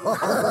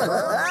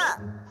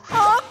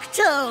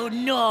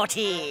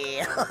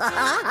 Octo-naughty.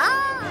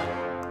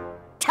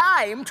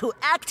 Time to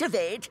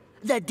activate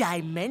the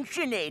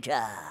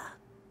Dimensionator.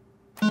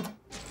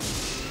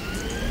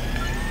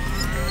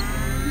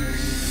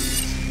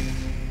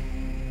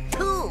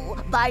 2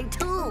 by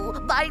 2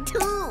 by 2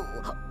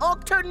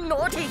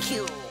 Octo-naughty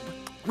cube.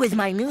 With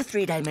my new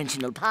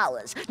 3-dimensional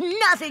powers,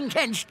 nothing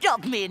can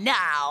stop me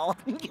now.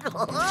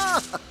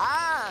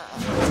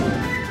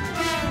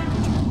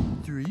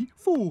 3,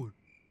 4.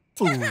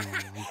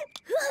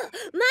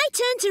 My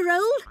turn to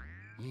roll.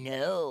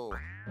 No,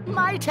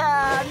 my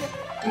turn.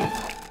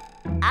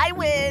 I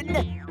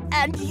win,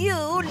 and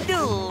you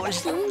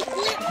lose.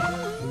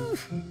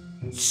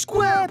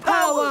 Square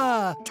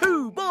power!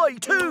 2 by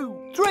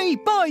 2. 3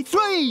 by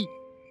 3.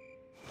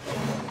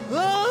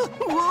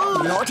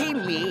 Naughty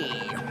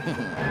me.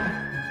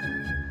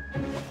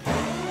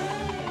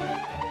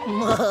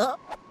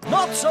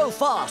 Not so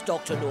fast,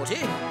 Dr.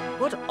 Naughty.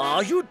 What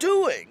are you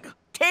doing?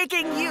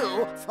 Taking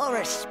you for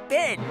a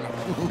spin.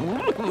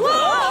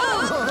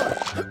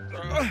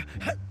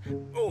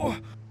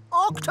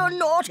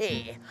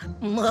 Octo-naughty.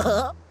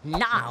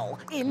 Now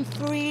in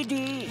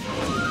 3D.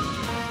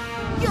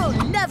 You'll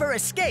never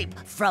escape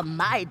from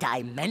my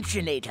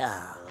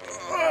Dimensionator.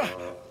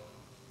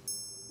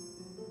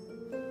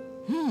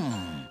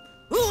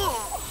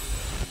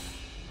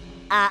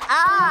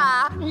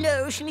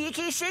 No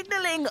sneaky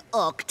signaling,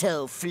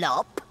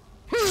 Octoflop.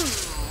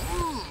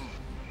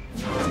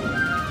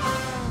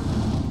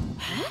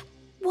 Huh?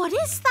 What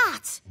is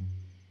that?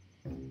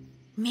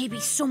 Maybe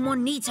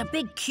someone needs a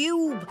big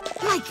cube,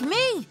 like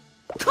me.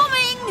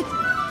 Coming!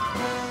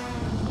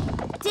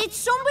 Did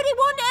somebody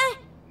want a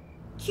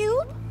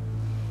cube?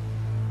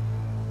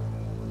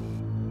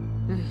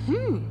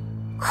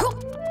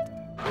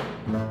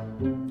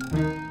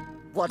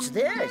 What's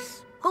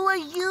this? Who are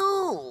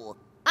you?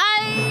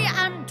 I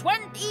am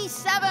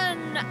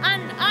 27,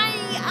 and I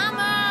am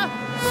a...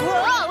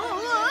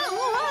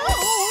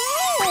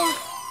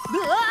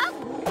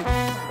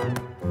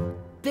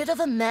 Bit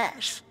of a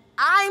mess.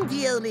 I'm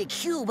the only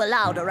cube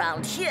allowed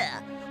around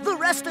here. The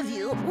rest of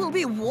you will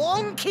be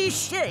wonky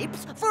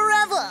shapes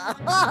forever.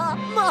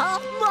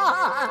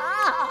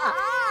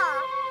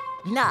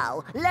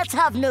 Now, let's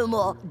have no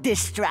more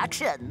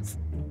distractions.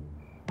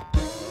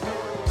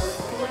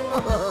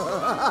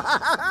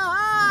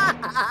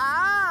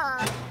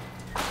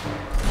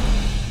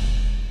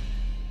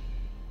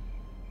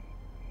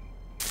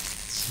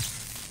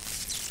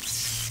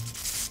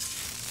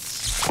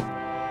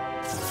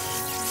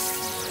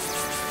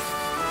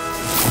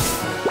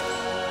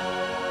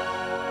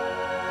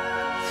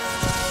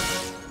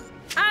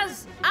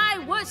 As I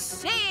was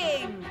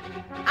saying,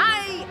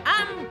 I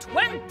am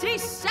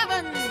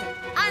 27,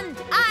 and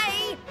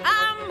I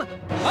am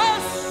a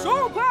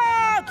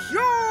super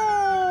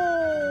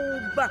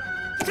cube!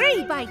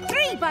 3 by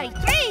 3 by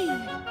 3!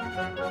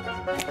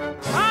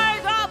 By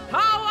the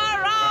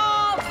power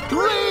of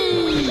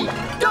 3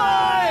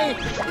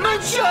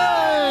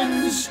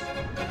 dimensions!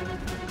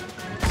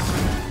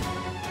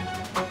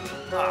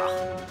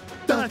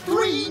 The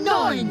 3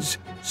 nines!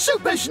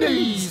 Super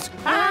sneeze!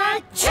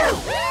 Achoo!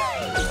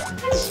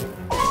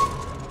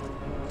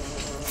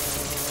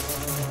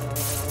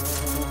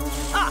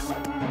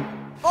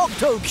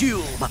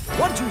 Octocube.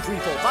 1, 2, 3,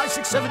 4, 5,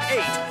 6, 7, 8.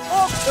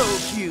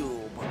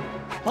 Octocube.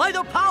 By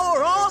the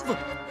power of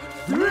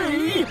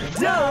 3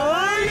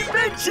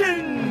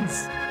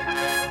 dimensions.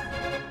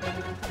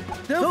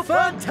 The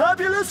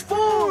fantabulous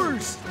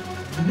force.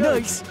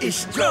 Nice is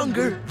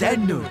stronger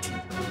than naughty.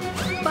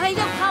 by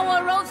the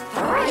power of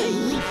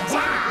 3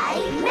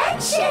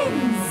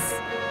 dimensions!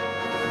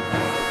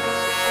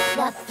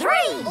 The 3!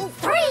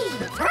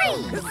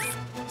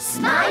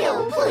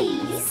 Smile,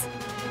 please!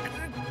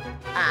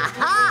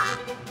 Aha!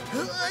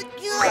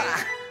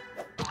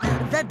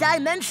 The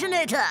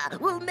Dimensionator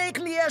will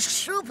make me a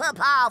super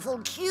powerful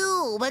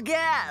cube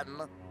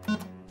again.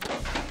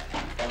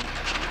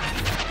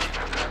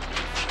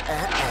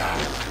 Hey,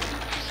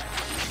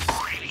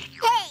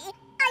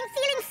 I'm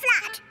feeling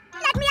flat.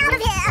 Let me out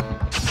of here.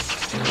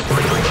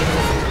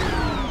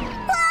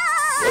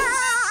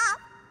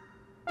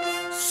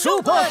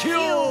 Super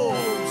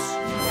Cubes!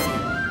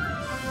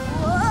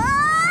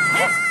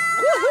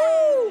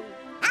 Woohoo!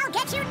 I'll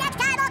get you next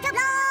time,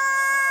 Alphablock!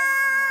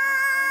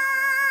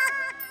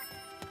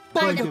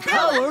 By the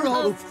power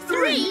of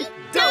 3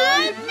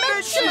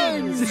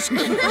 dimensions!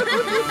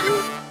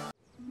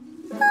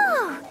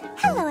 Oh,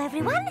 hello,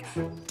 everyone.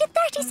 Did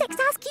 36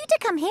 ask you to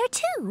come here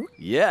too?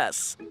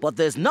 Yes, but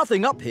there's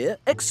nothing up here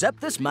except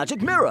this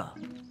magic mirror.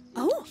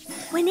 Oh,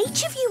 when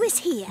each of you is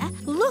here,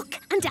 look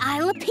and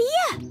I'll appear.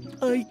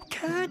 I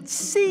can't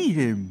see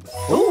him.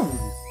 Oh!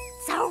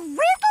 It's a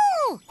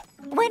riddle!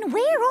 When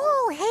we're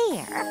all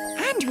here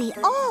and we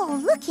all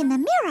look in the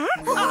mirror...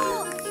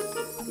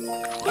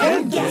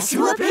 And guess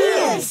who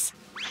appears?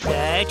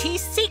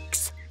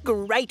 36.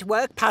 Great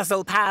work,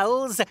 Puzzle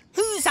Pals.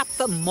 Who's up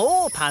for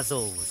more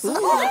puzzles?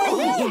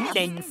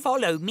 Then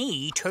follow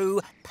me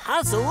to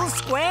Puzzle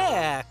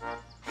Square.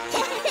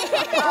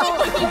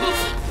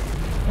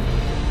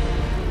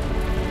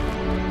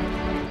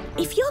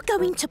 If you're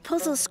going to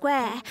Puzzle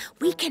Square,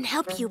 we can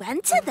help you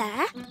enter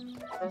there.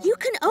 You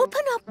can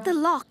open up the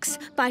locks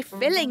by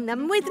filling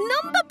them with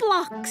number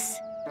blocks.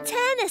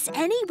 Turn us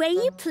any way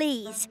you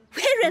please.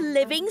 We're a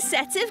living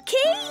set of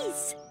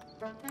keys.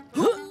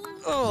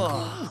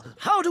 Oh,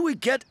 how do we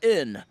get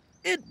in?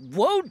 It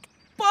won't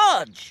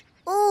budge.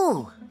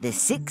 Oh, the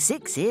 6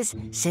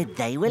 6s said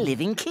they were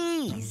living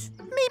keys.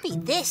 Maybe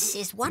this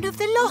is one of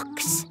the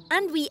locks.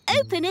 And we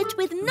open it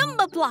with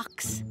number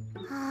blocks.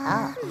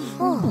 Oh.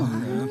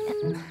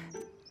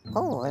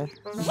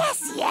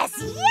 Yes, yes,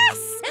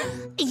 yes!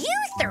 You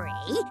 3,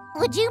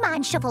 would you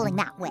mind shuffling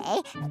that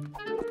way?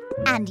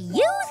 And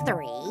you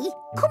 3,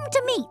 come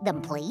to meet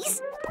them,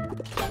 please.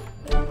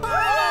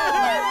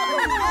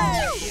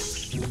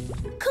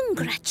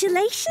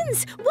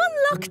 Congratulations! 1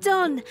 lock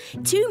done.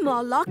 2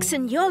 more locks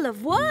and you'll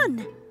have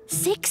won.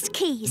 6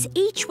 keys,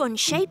 each one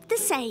shaped the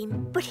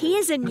same. But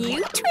here's a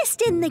new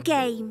twist in the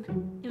game.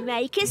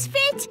 Make us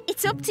fit.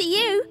 It's up to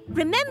you.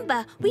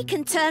 Remember, we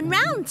can turn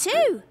round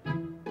too.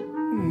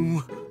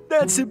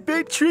 That's a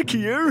bit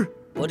trickier.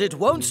 But it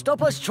won't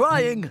stop us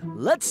trying.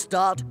 Let's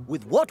start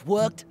with what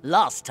worked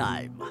last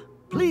time.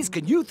 Please,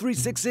 can you 3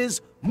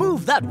 6s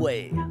move that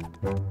way?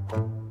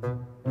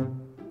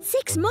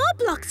 6 more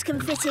blocks can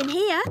fit in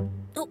here.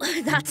 Oh,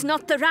 that's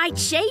not the right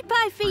shape,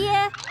 I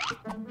fear.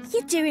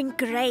 You're doing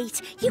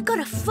great. You've got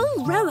a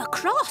full row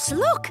across,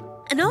 look.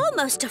 And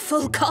almost a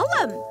full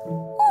column.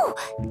 Oh,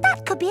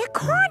 that could be a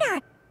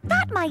corner.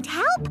 That might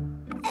help.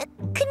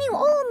 Can you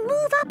all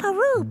move up a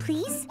row,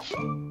 please?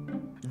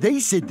 They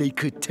said they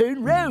could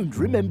turn round,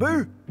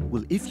 remember?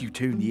 Well, if you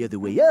turn the other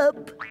way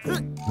up...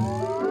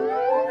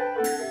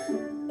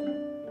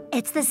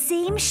 It's the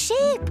same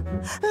shape.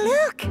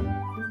 Look.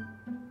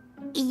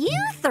 You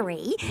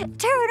 3,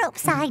 turn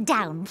upside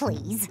down,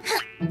 please.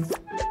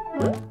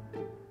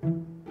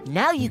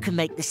 Now you can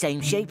make the same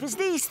shape as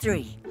these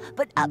 3,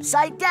 but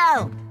upside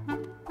down.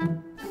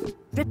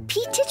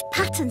 Repeated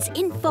patterns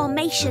in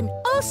formation,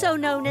 also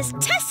known as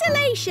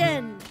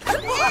tessellation.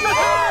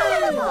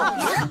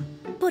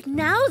 But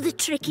now the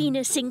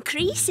trickiness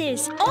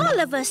increases. All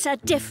of us are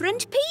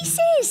different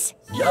pieces.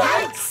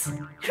 Yes!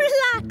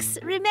 Relax.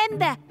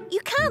 Remember, you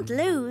can't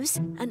lose.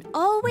 And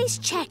always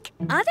check,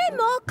 are there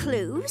more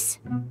clues?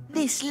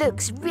 This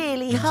looks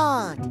really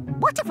hard.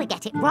 What if we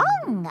get it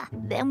wrong?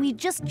 Then we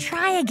just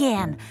try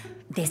again.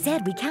 They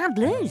said we can't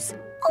lose.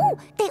 Oh,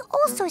 they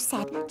also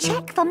said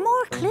check for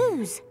more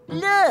clues.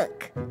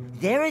 Look,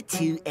 there are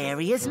 2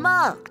 areas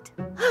marked.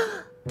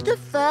 The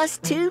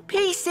first 2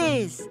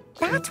 pieces.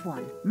 That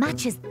one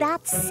matches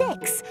that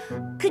 6.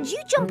 Could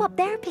you jump up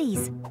there,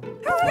 please?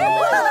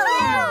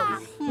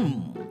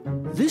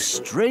 This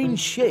strange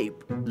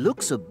shape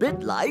looks a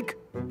bit like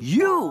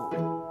you.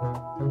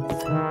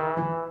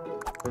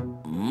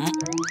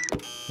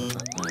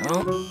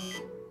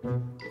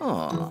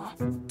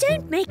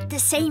 Don't make the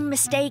same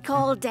mistake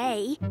all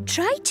day.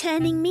 Try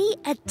turning me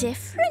a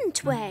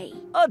different way.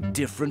 A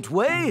different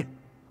way?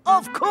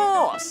 Of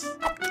course!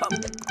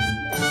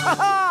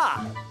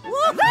 Ha-ha!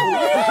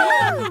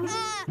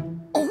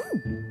 Oh,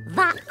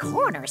 that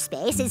corner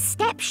space is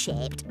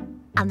step-shaped.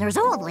 And there's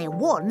only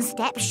 1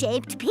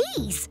 step-shaped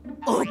piece.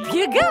 Up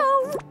you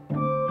go!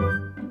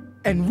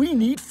 And we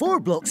need 4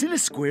 blocks in a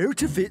square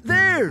to fit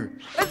there.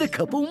 And a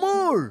couple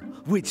more,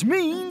 which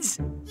means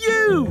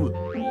you!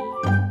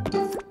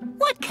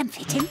 What can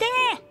fit in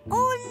there?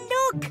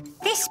 Oh, look!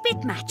 This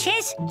bit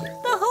matches.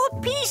 The whole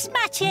piece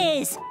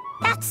matches.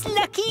 That's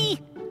lucky.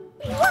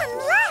 1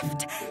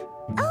 left.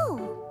 Oh,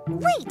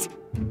 wait.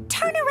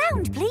 Turn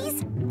around,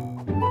 please.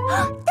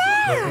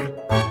 There!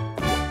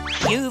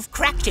 You've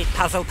cracked it,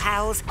 Puzzle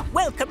Pals.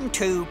 Welcome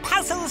to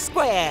Puzzle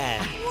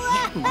Square.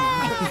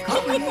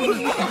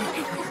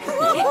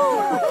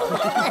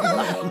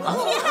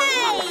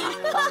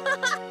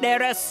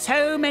 There are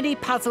so many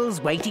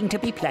puzzles waiting to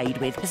be played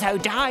with, so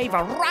dive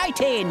right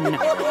in.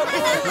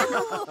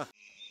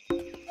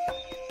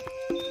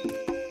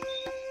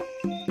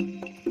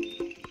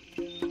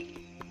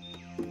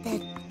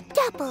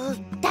 double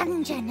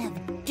dungeon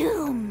of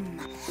doom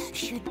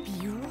should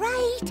be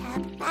right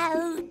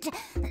about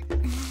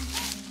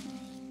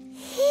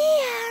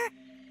here.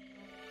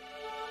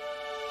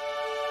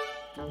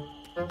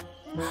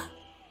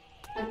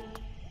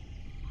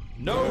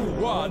 No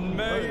one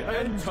may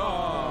enter.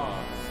 Aha!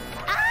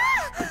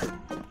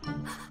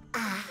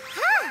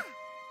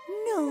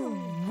 No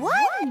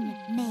one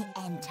may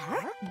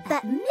enter,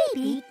 but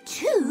maybe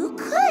two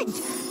could.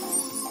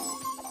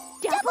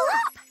 Double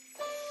up!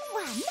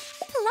 1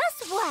 plus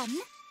 1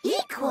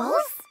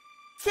 equals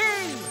 2.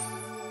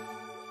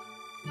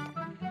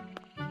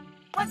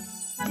 1,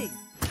 2.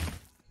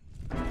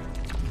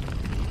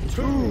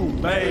 2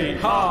 may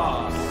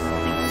pass.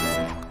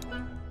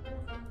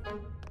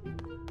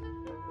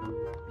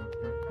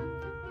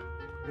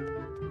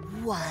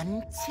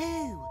 1,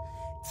 2.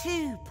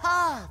 2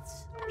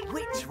 paths.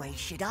 Which way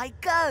should I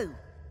go?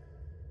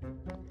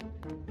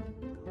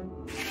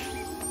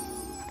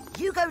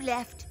 You go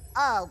left,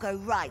 I'll go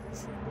right.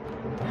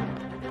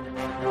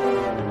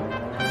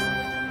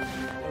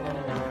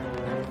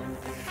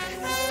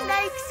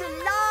 Snakes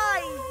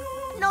alive!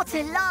 Not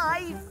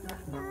alive!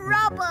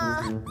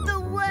 Rubber! The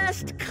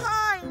worst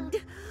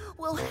kind!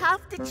 We'll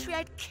have to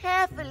tread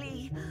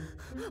carefully.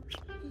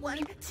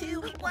 1,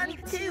 2, 1,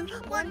 2,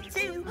 1,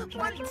 2,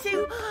 1,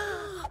 2.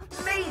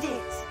 Made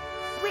it!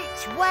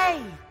 Which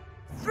way?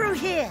 Through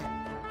here.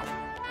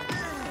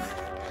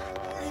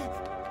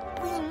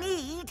 We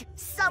need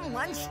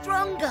someone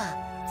stronger,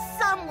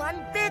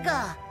 someone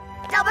bigger.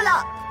 Double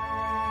up.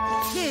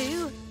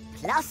 2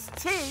 plus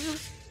 2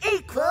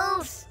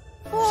 equals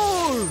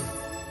 4.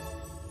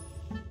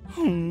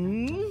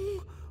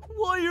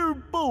 Why are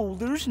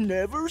boulders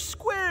never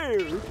square?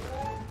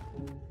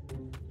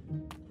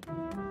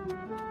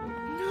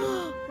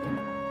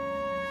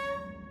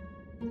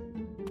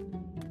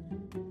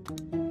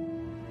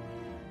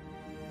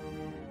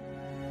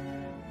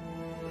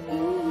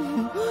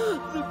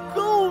 The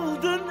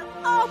golden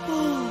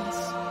apples!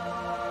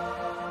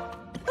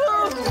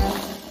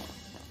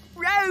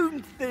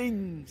 Round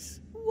things!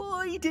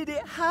 Why did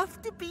it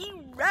have to be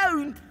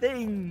round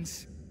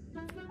things?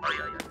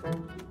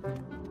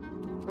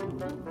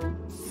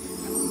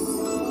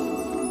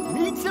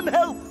 Need some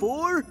help,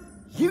 4?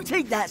 You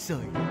take that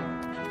side.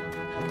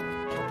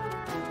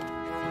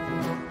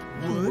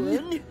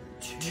 1,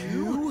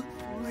 2,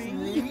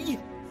 3,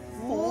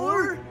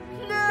 4,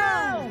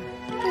 now!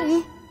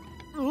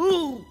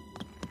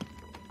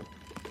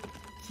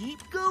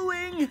 Keep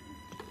going.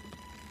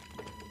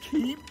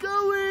 Keep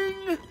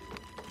going.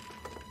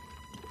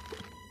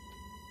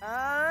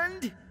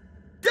 And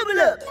double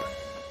up.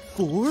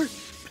 4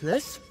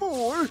 plus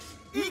 4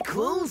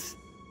 equals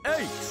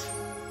 8.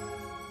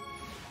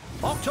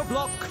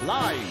 Octoblock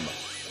climb.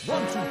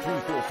 1, 2, 3,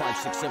 4, 5,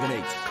 6, 7,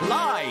 8.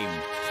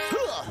 Climb.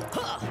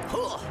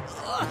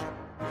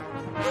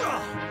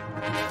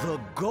 The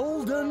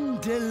golden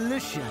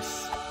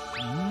delicious.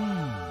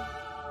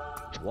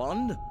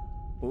 1.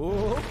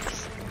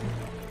 Oops.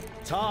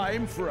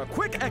 Time for a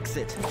quick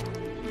exit.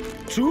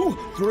 2,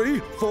 3,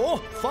 4,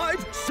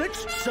 5,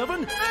 6,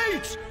 7,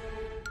 8.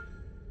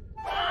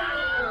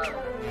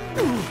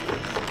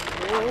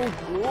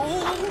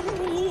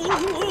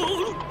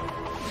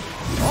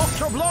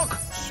 Octoblock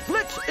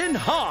split in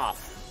half.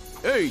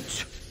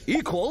 8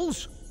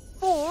 equals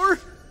 4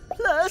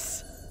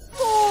 plus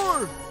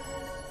 4.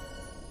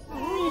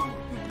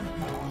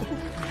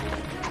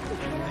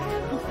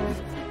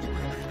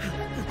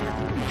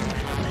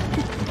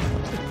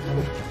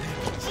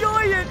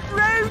 Giant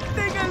round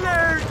thing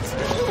alert!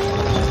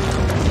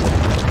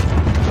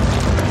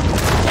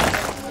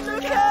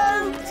 Look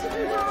out!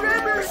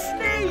 River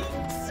snakes!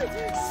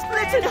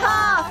 Split in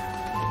half!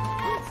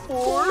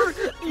 4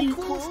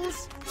 equals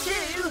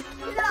 2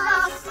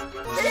 plus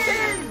 2.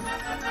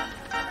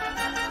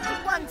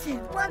 1, 2,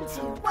 1,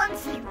 2, 1,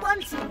 2, 1,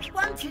 2,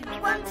 1, 2,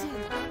 1, 2.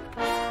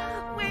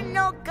 We're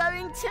not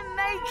going to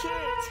make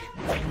it.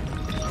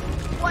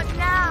 What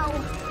now?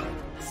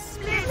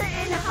 Split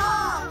it in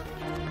half.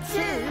 2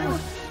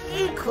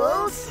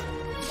 equals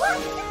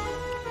 1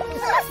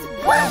 plus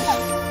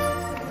 1.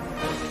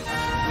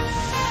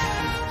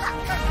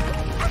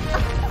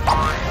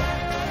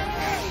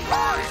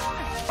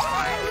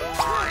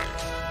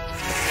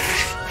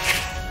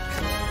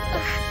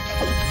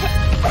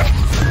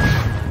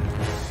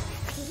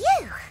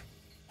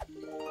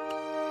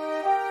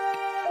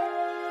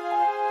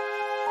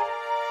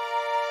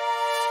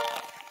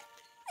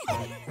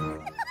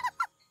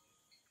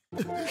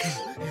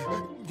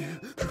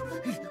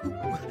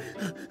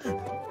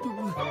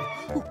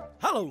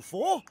 Hello,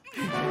 4.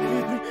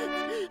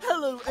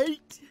 Hello,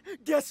 8.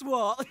 Guess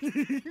what?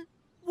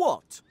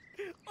 What?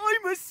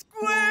 I'm a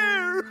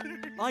square!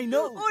 I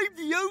know. I'm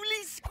the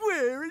only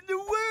square in the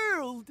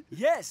world!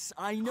 Yes,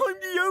 I know. I'm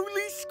the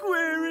only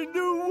square in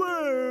the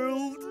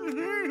world!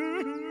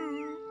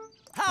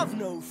 Have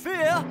no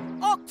fear.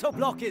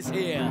 Octoblock is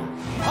here.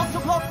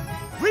 Octoblock,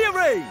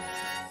 rearrange.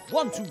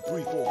 1, 2,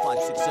 3, 4,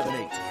 5, 6, 7,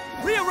 8.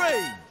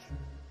 Rearrange.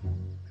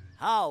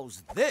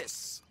 How's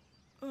this?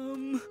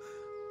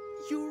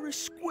 You're a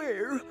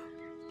square,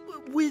 but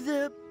with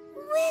a...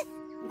 With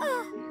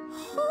a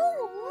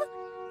hole?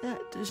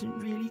 That doesn't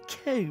really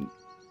count.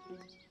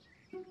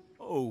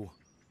 Oh,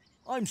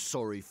 I'm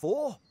sorry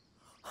for.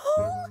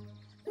 Hole?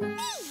 Me!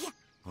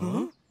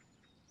 Huh?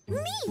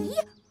 Me?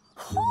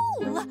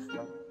 Hole!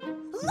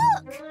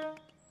 Look!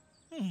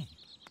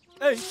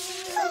 8 +1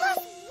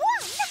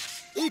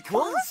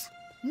 equals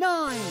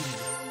 9.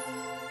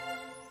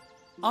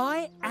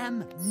 I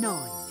am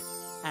 9,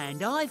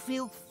 and I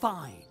feel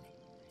fine.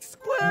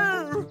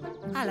 Square!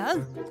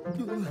 Hello?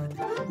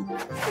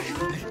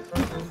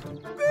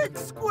 Big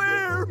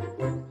square!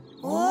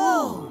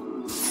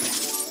 Oh!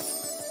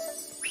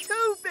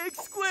 2 big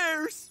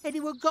squares!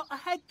 Anyone got a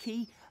head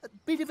key? A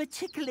bit of a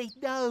tickly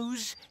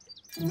nose.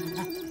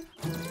 9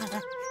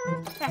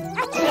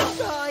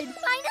 Fine. -1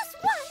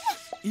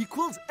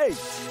 equals 8.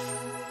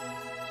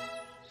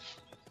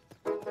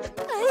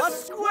 A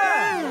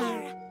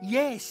square!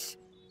 Yes.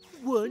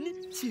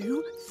 1,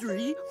 2,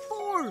 3,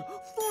 4.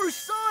 4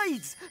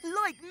 sides,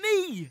 like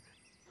me.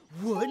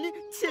 1,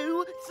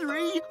 2,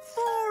 3,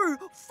 4.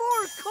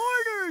 4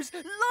 corners,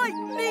 like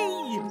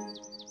me.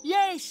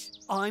 Yes,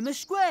 I'm a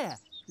square,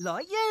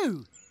 like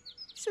you.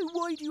 So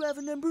why do you have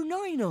a number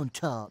 9 on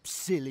top,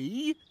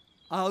 silly?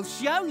 I'll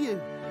show you.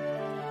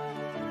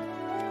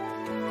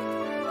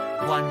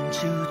 1,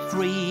 2,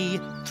 3,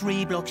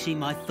 3 blocks in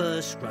my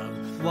first row.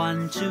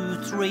 1, 2,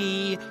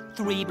 3,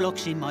 3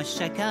 blocks in my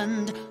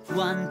second.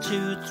 1,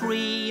 2,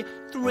 3,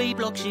 3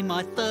 blocks in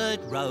my third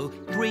row.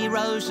 3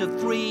 rows of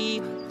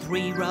 3,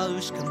 3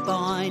 rows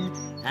combine.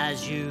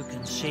 As you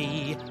can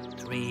see,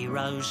 3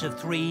 rows of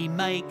 3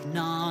 make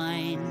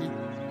 9.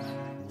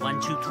 1,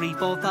 2, 3,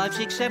 4, 5,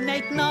 6, 7,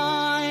 8,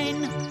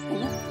 9.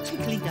 Oh,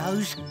 tickly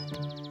nose.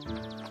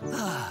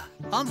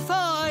 I'm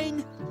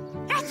fine.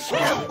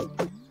 Achoo!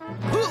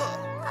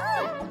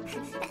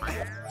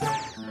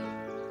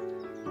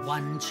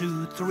 1,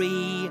 2,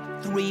 3,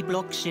 3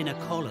 blocks in a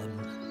column.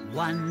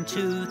 1,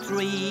 2,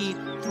 3,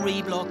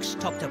 3 blocks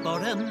top to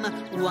bottom.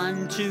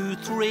 1, 2,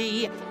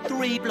 3,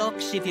 3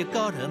 blocks if you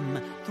got 'em.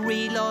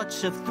 3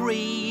 lots of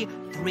 3,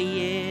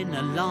 3 in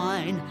a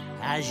line.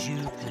 As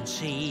you can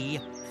see,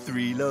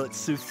 3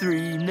 lots of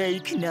 3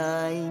 make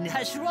 9.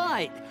 that's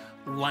right.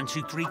 1,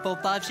 2, 3, 4,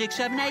 5, 6,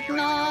 7, 8,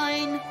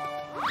 9.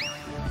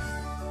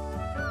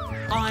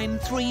 I'm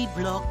 3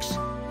 blocks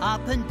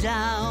up and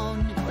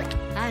down,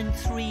 and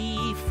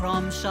 3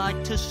 from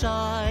side to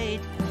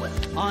side.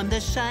 I'm the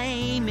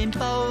same in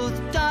both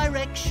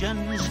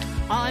directions.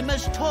 I'm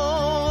as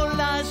tall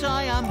as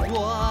I am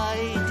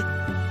wide.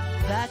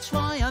 That's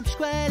why I'm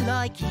square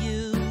like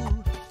you.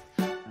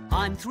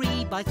 I'm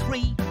 3 by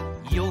 3,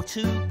 you're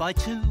 2 by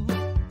 2.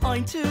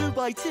 I'm 2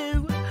 by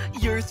 2,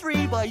 you're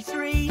 3 by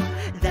 3.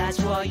 That's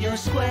why you're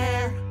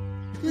square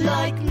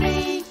like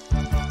me.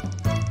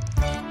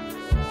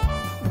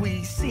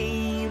 We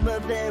seem a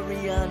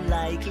very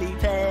unlikely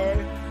pair,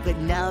 but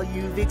now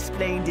you've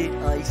explained it,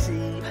 I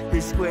see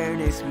the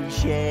squareness we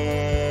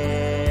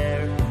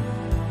share.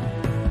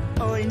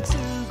 I'm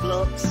 2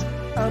 blocks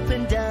up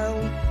and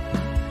down,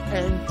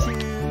 and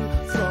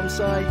 2 from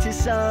side to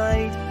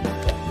side.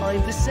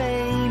 I'm the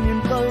same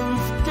in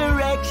both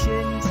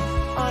directions.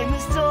 I'm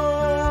as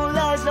tall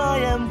as I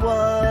am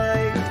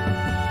wide.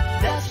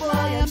 That's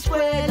why I'm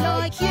square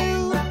like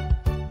you.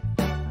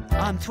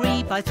 I'm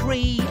 3 by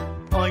 3.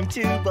 I'm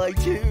 2 by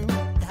 2.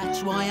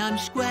 That's why I'm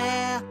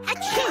square.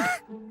 Achoo!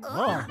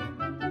 Oh.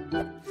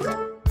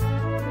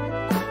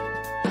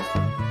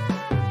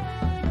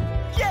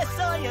 Yes,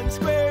 I am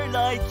square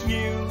like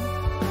you.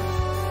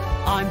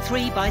 I'm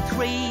 3 by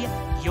 3.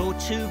 You're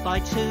 2 by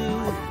 2.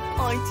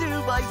 I'm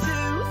 2 by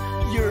 2.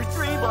 You're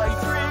 3 by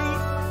 3.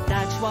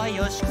 That's why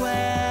you're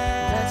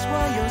square. That's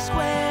why you're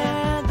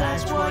square.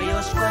 That's why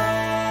you're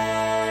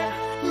square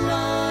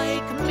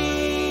like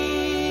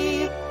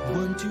me.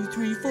 1, 2,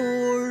 3,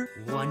 4.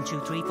 1, 2,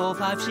 3, 4,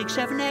 5, 6,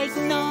 7, 8,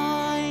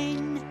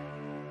 9.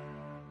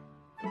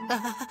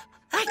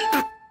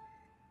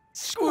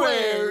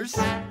 Squares.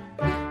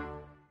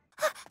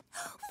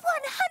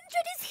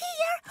 100 is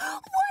here.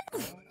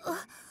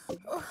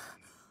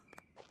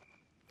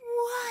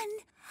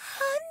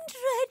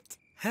 100.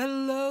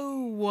 Hello,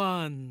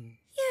 one.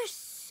 You're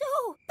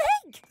so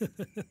big.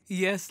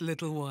 Yes,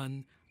 little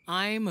one.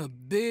 I'm a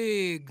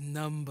big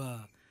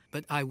number,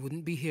 but I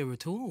wouldn't be here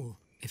at all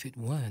if it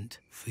weren't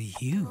for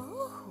you.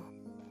 Oh.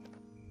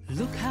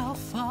 Look how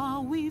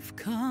far we've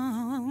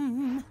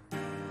come.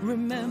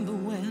 Remember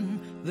when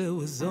there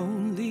was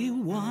only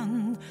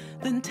 1,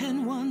 then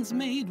 10 ones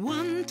made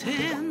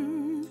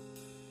 110.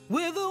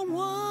 With a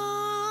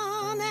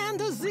 1 and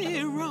a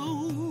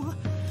 0,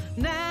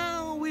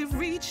 now we've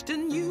reached a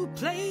new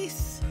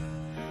place.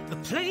 A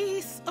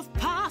place of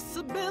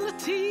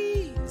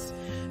possibilities.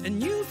 A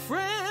new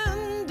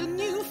friend, a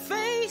new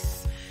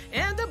face,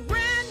 and a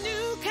brand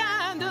new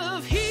kind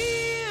of hero.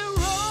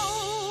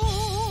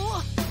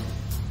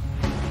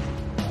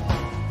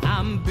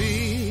 I'm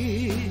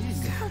big.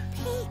 So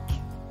big.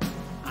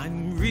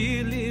 I'm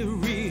really,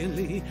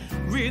 really,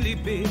 really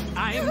big.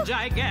 I'm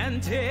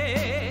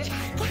gigantic.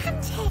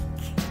 Gigantic.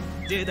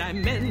 Did I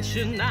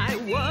mention I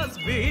was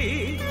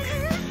big?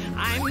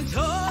 I'm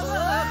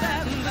taller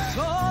than the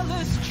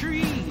tallest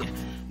tree.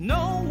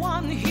 No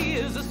one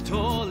here's as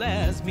tall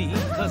as me,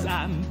 'cause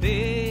I'm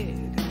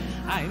big.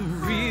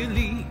 I'm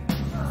really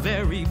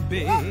very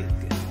big.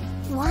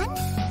 1,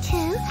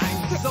 2.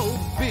 I'm so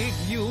big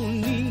you'll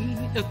need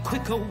a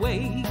quicker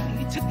way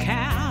to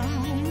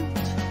count.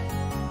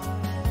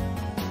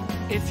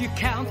 If you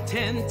count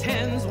 10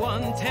 tens,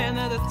 1 10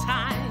 at a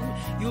time,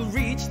 you'll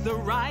reach the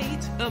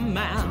right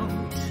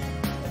amount.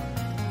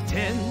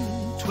 10,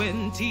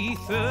 20,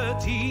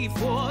 30,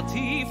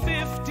 40,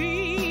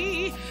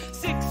 50,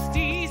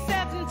 60,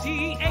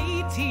 70,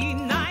 80,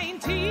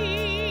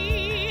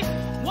 90,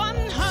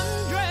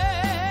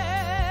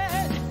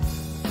 100.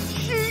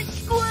 She's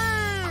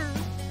square!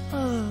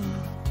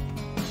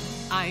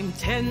 I'm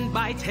 10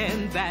 by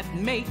 10, that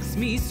makes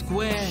me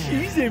square.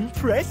 She's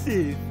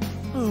impressive.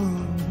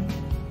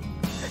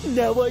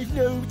 Now I've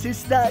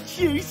noticed that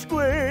she's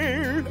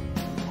square.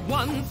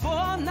 1,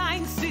 4,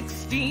 9,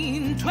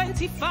 16,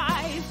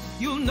 25.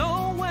 You'll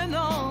know when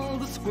all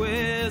the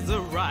squares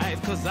arrive,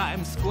 'cause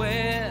I'm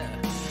square.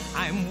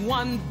 I'm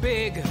one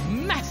big,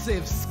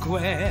 massive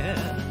square.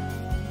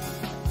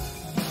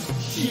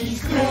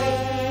 She's great.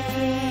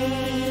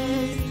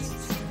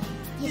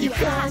 You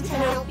can't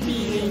help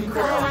being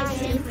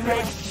quite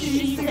impressed.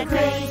 She's the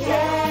greatest.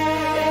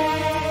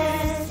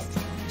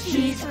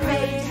 She's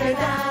greater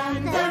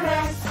than the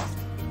rest.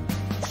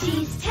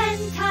 She's 10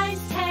 times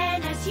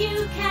 10, as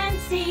you can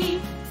see.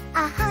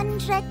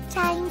 100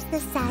 times the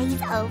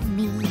size of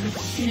me.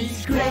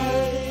 She's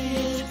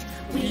great.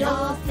 We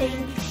all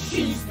think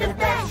she's the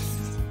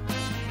best.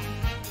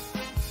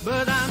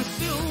 But I'm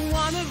still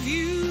one of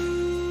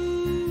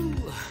you.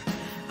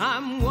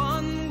 I'm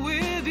one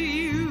with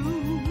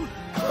you.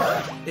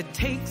 It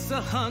takes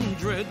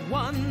 100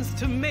 ones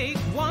to make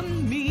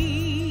one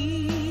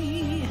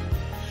me.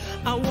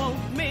 I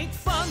won't make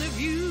fun of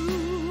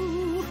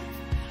you.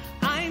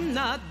 I'm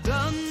not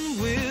done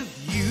with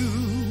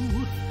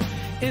you.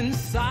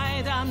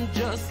 Inside I'm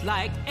just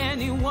like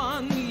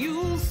anyone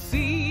you'll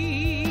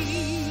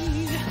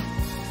see.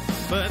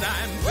 But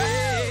I'm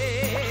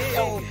big.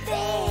 So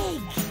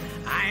big.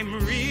 I'm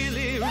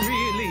really,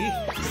 really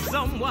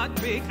somewhat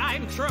big.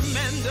 I'm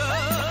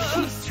tremendous.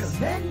 She's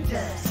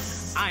tremendous.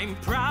 I'm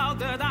proud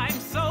that I'm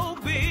so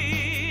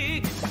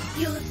big.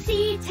 You'll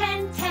see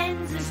 10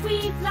 tens as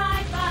we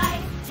fly by.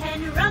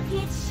 10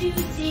 rockets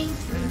shooting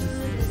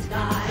through the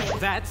sky.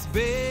 That's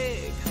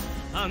big,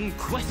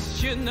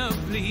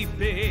 unquestionably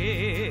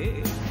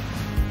big.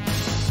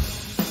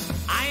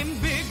 I'm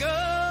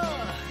bigger,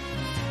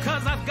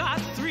 'cause I've got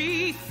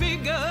 3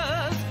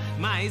 figures.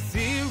 My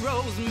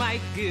zeros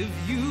might give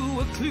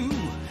you a clue.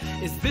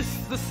 Is this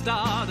the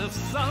start of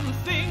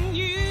something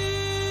new?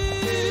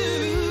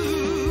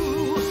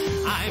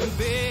 I'm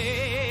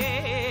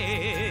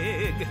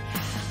big.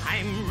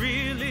 I'm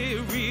really,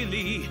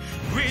 really,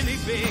 really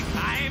big.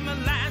 I'm a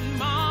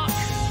landmark.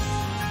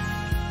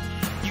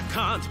 You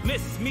can't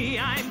miss me,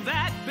 I'm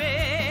that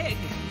big.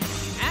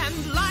 And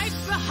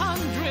life's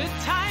 100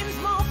 times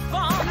more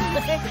fun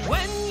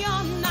when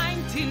you're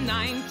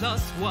 99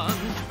 plus 1.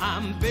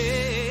 I'm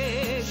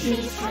big.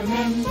 She's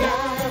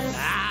tremendous.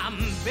 I'm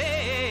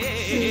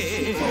big.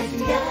 She's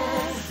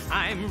tremendous.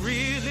 I'm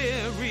really,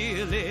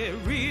 really,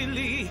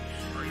 really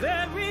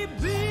very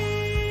big.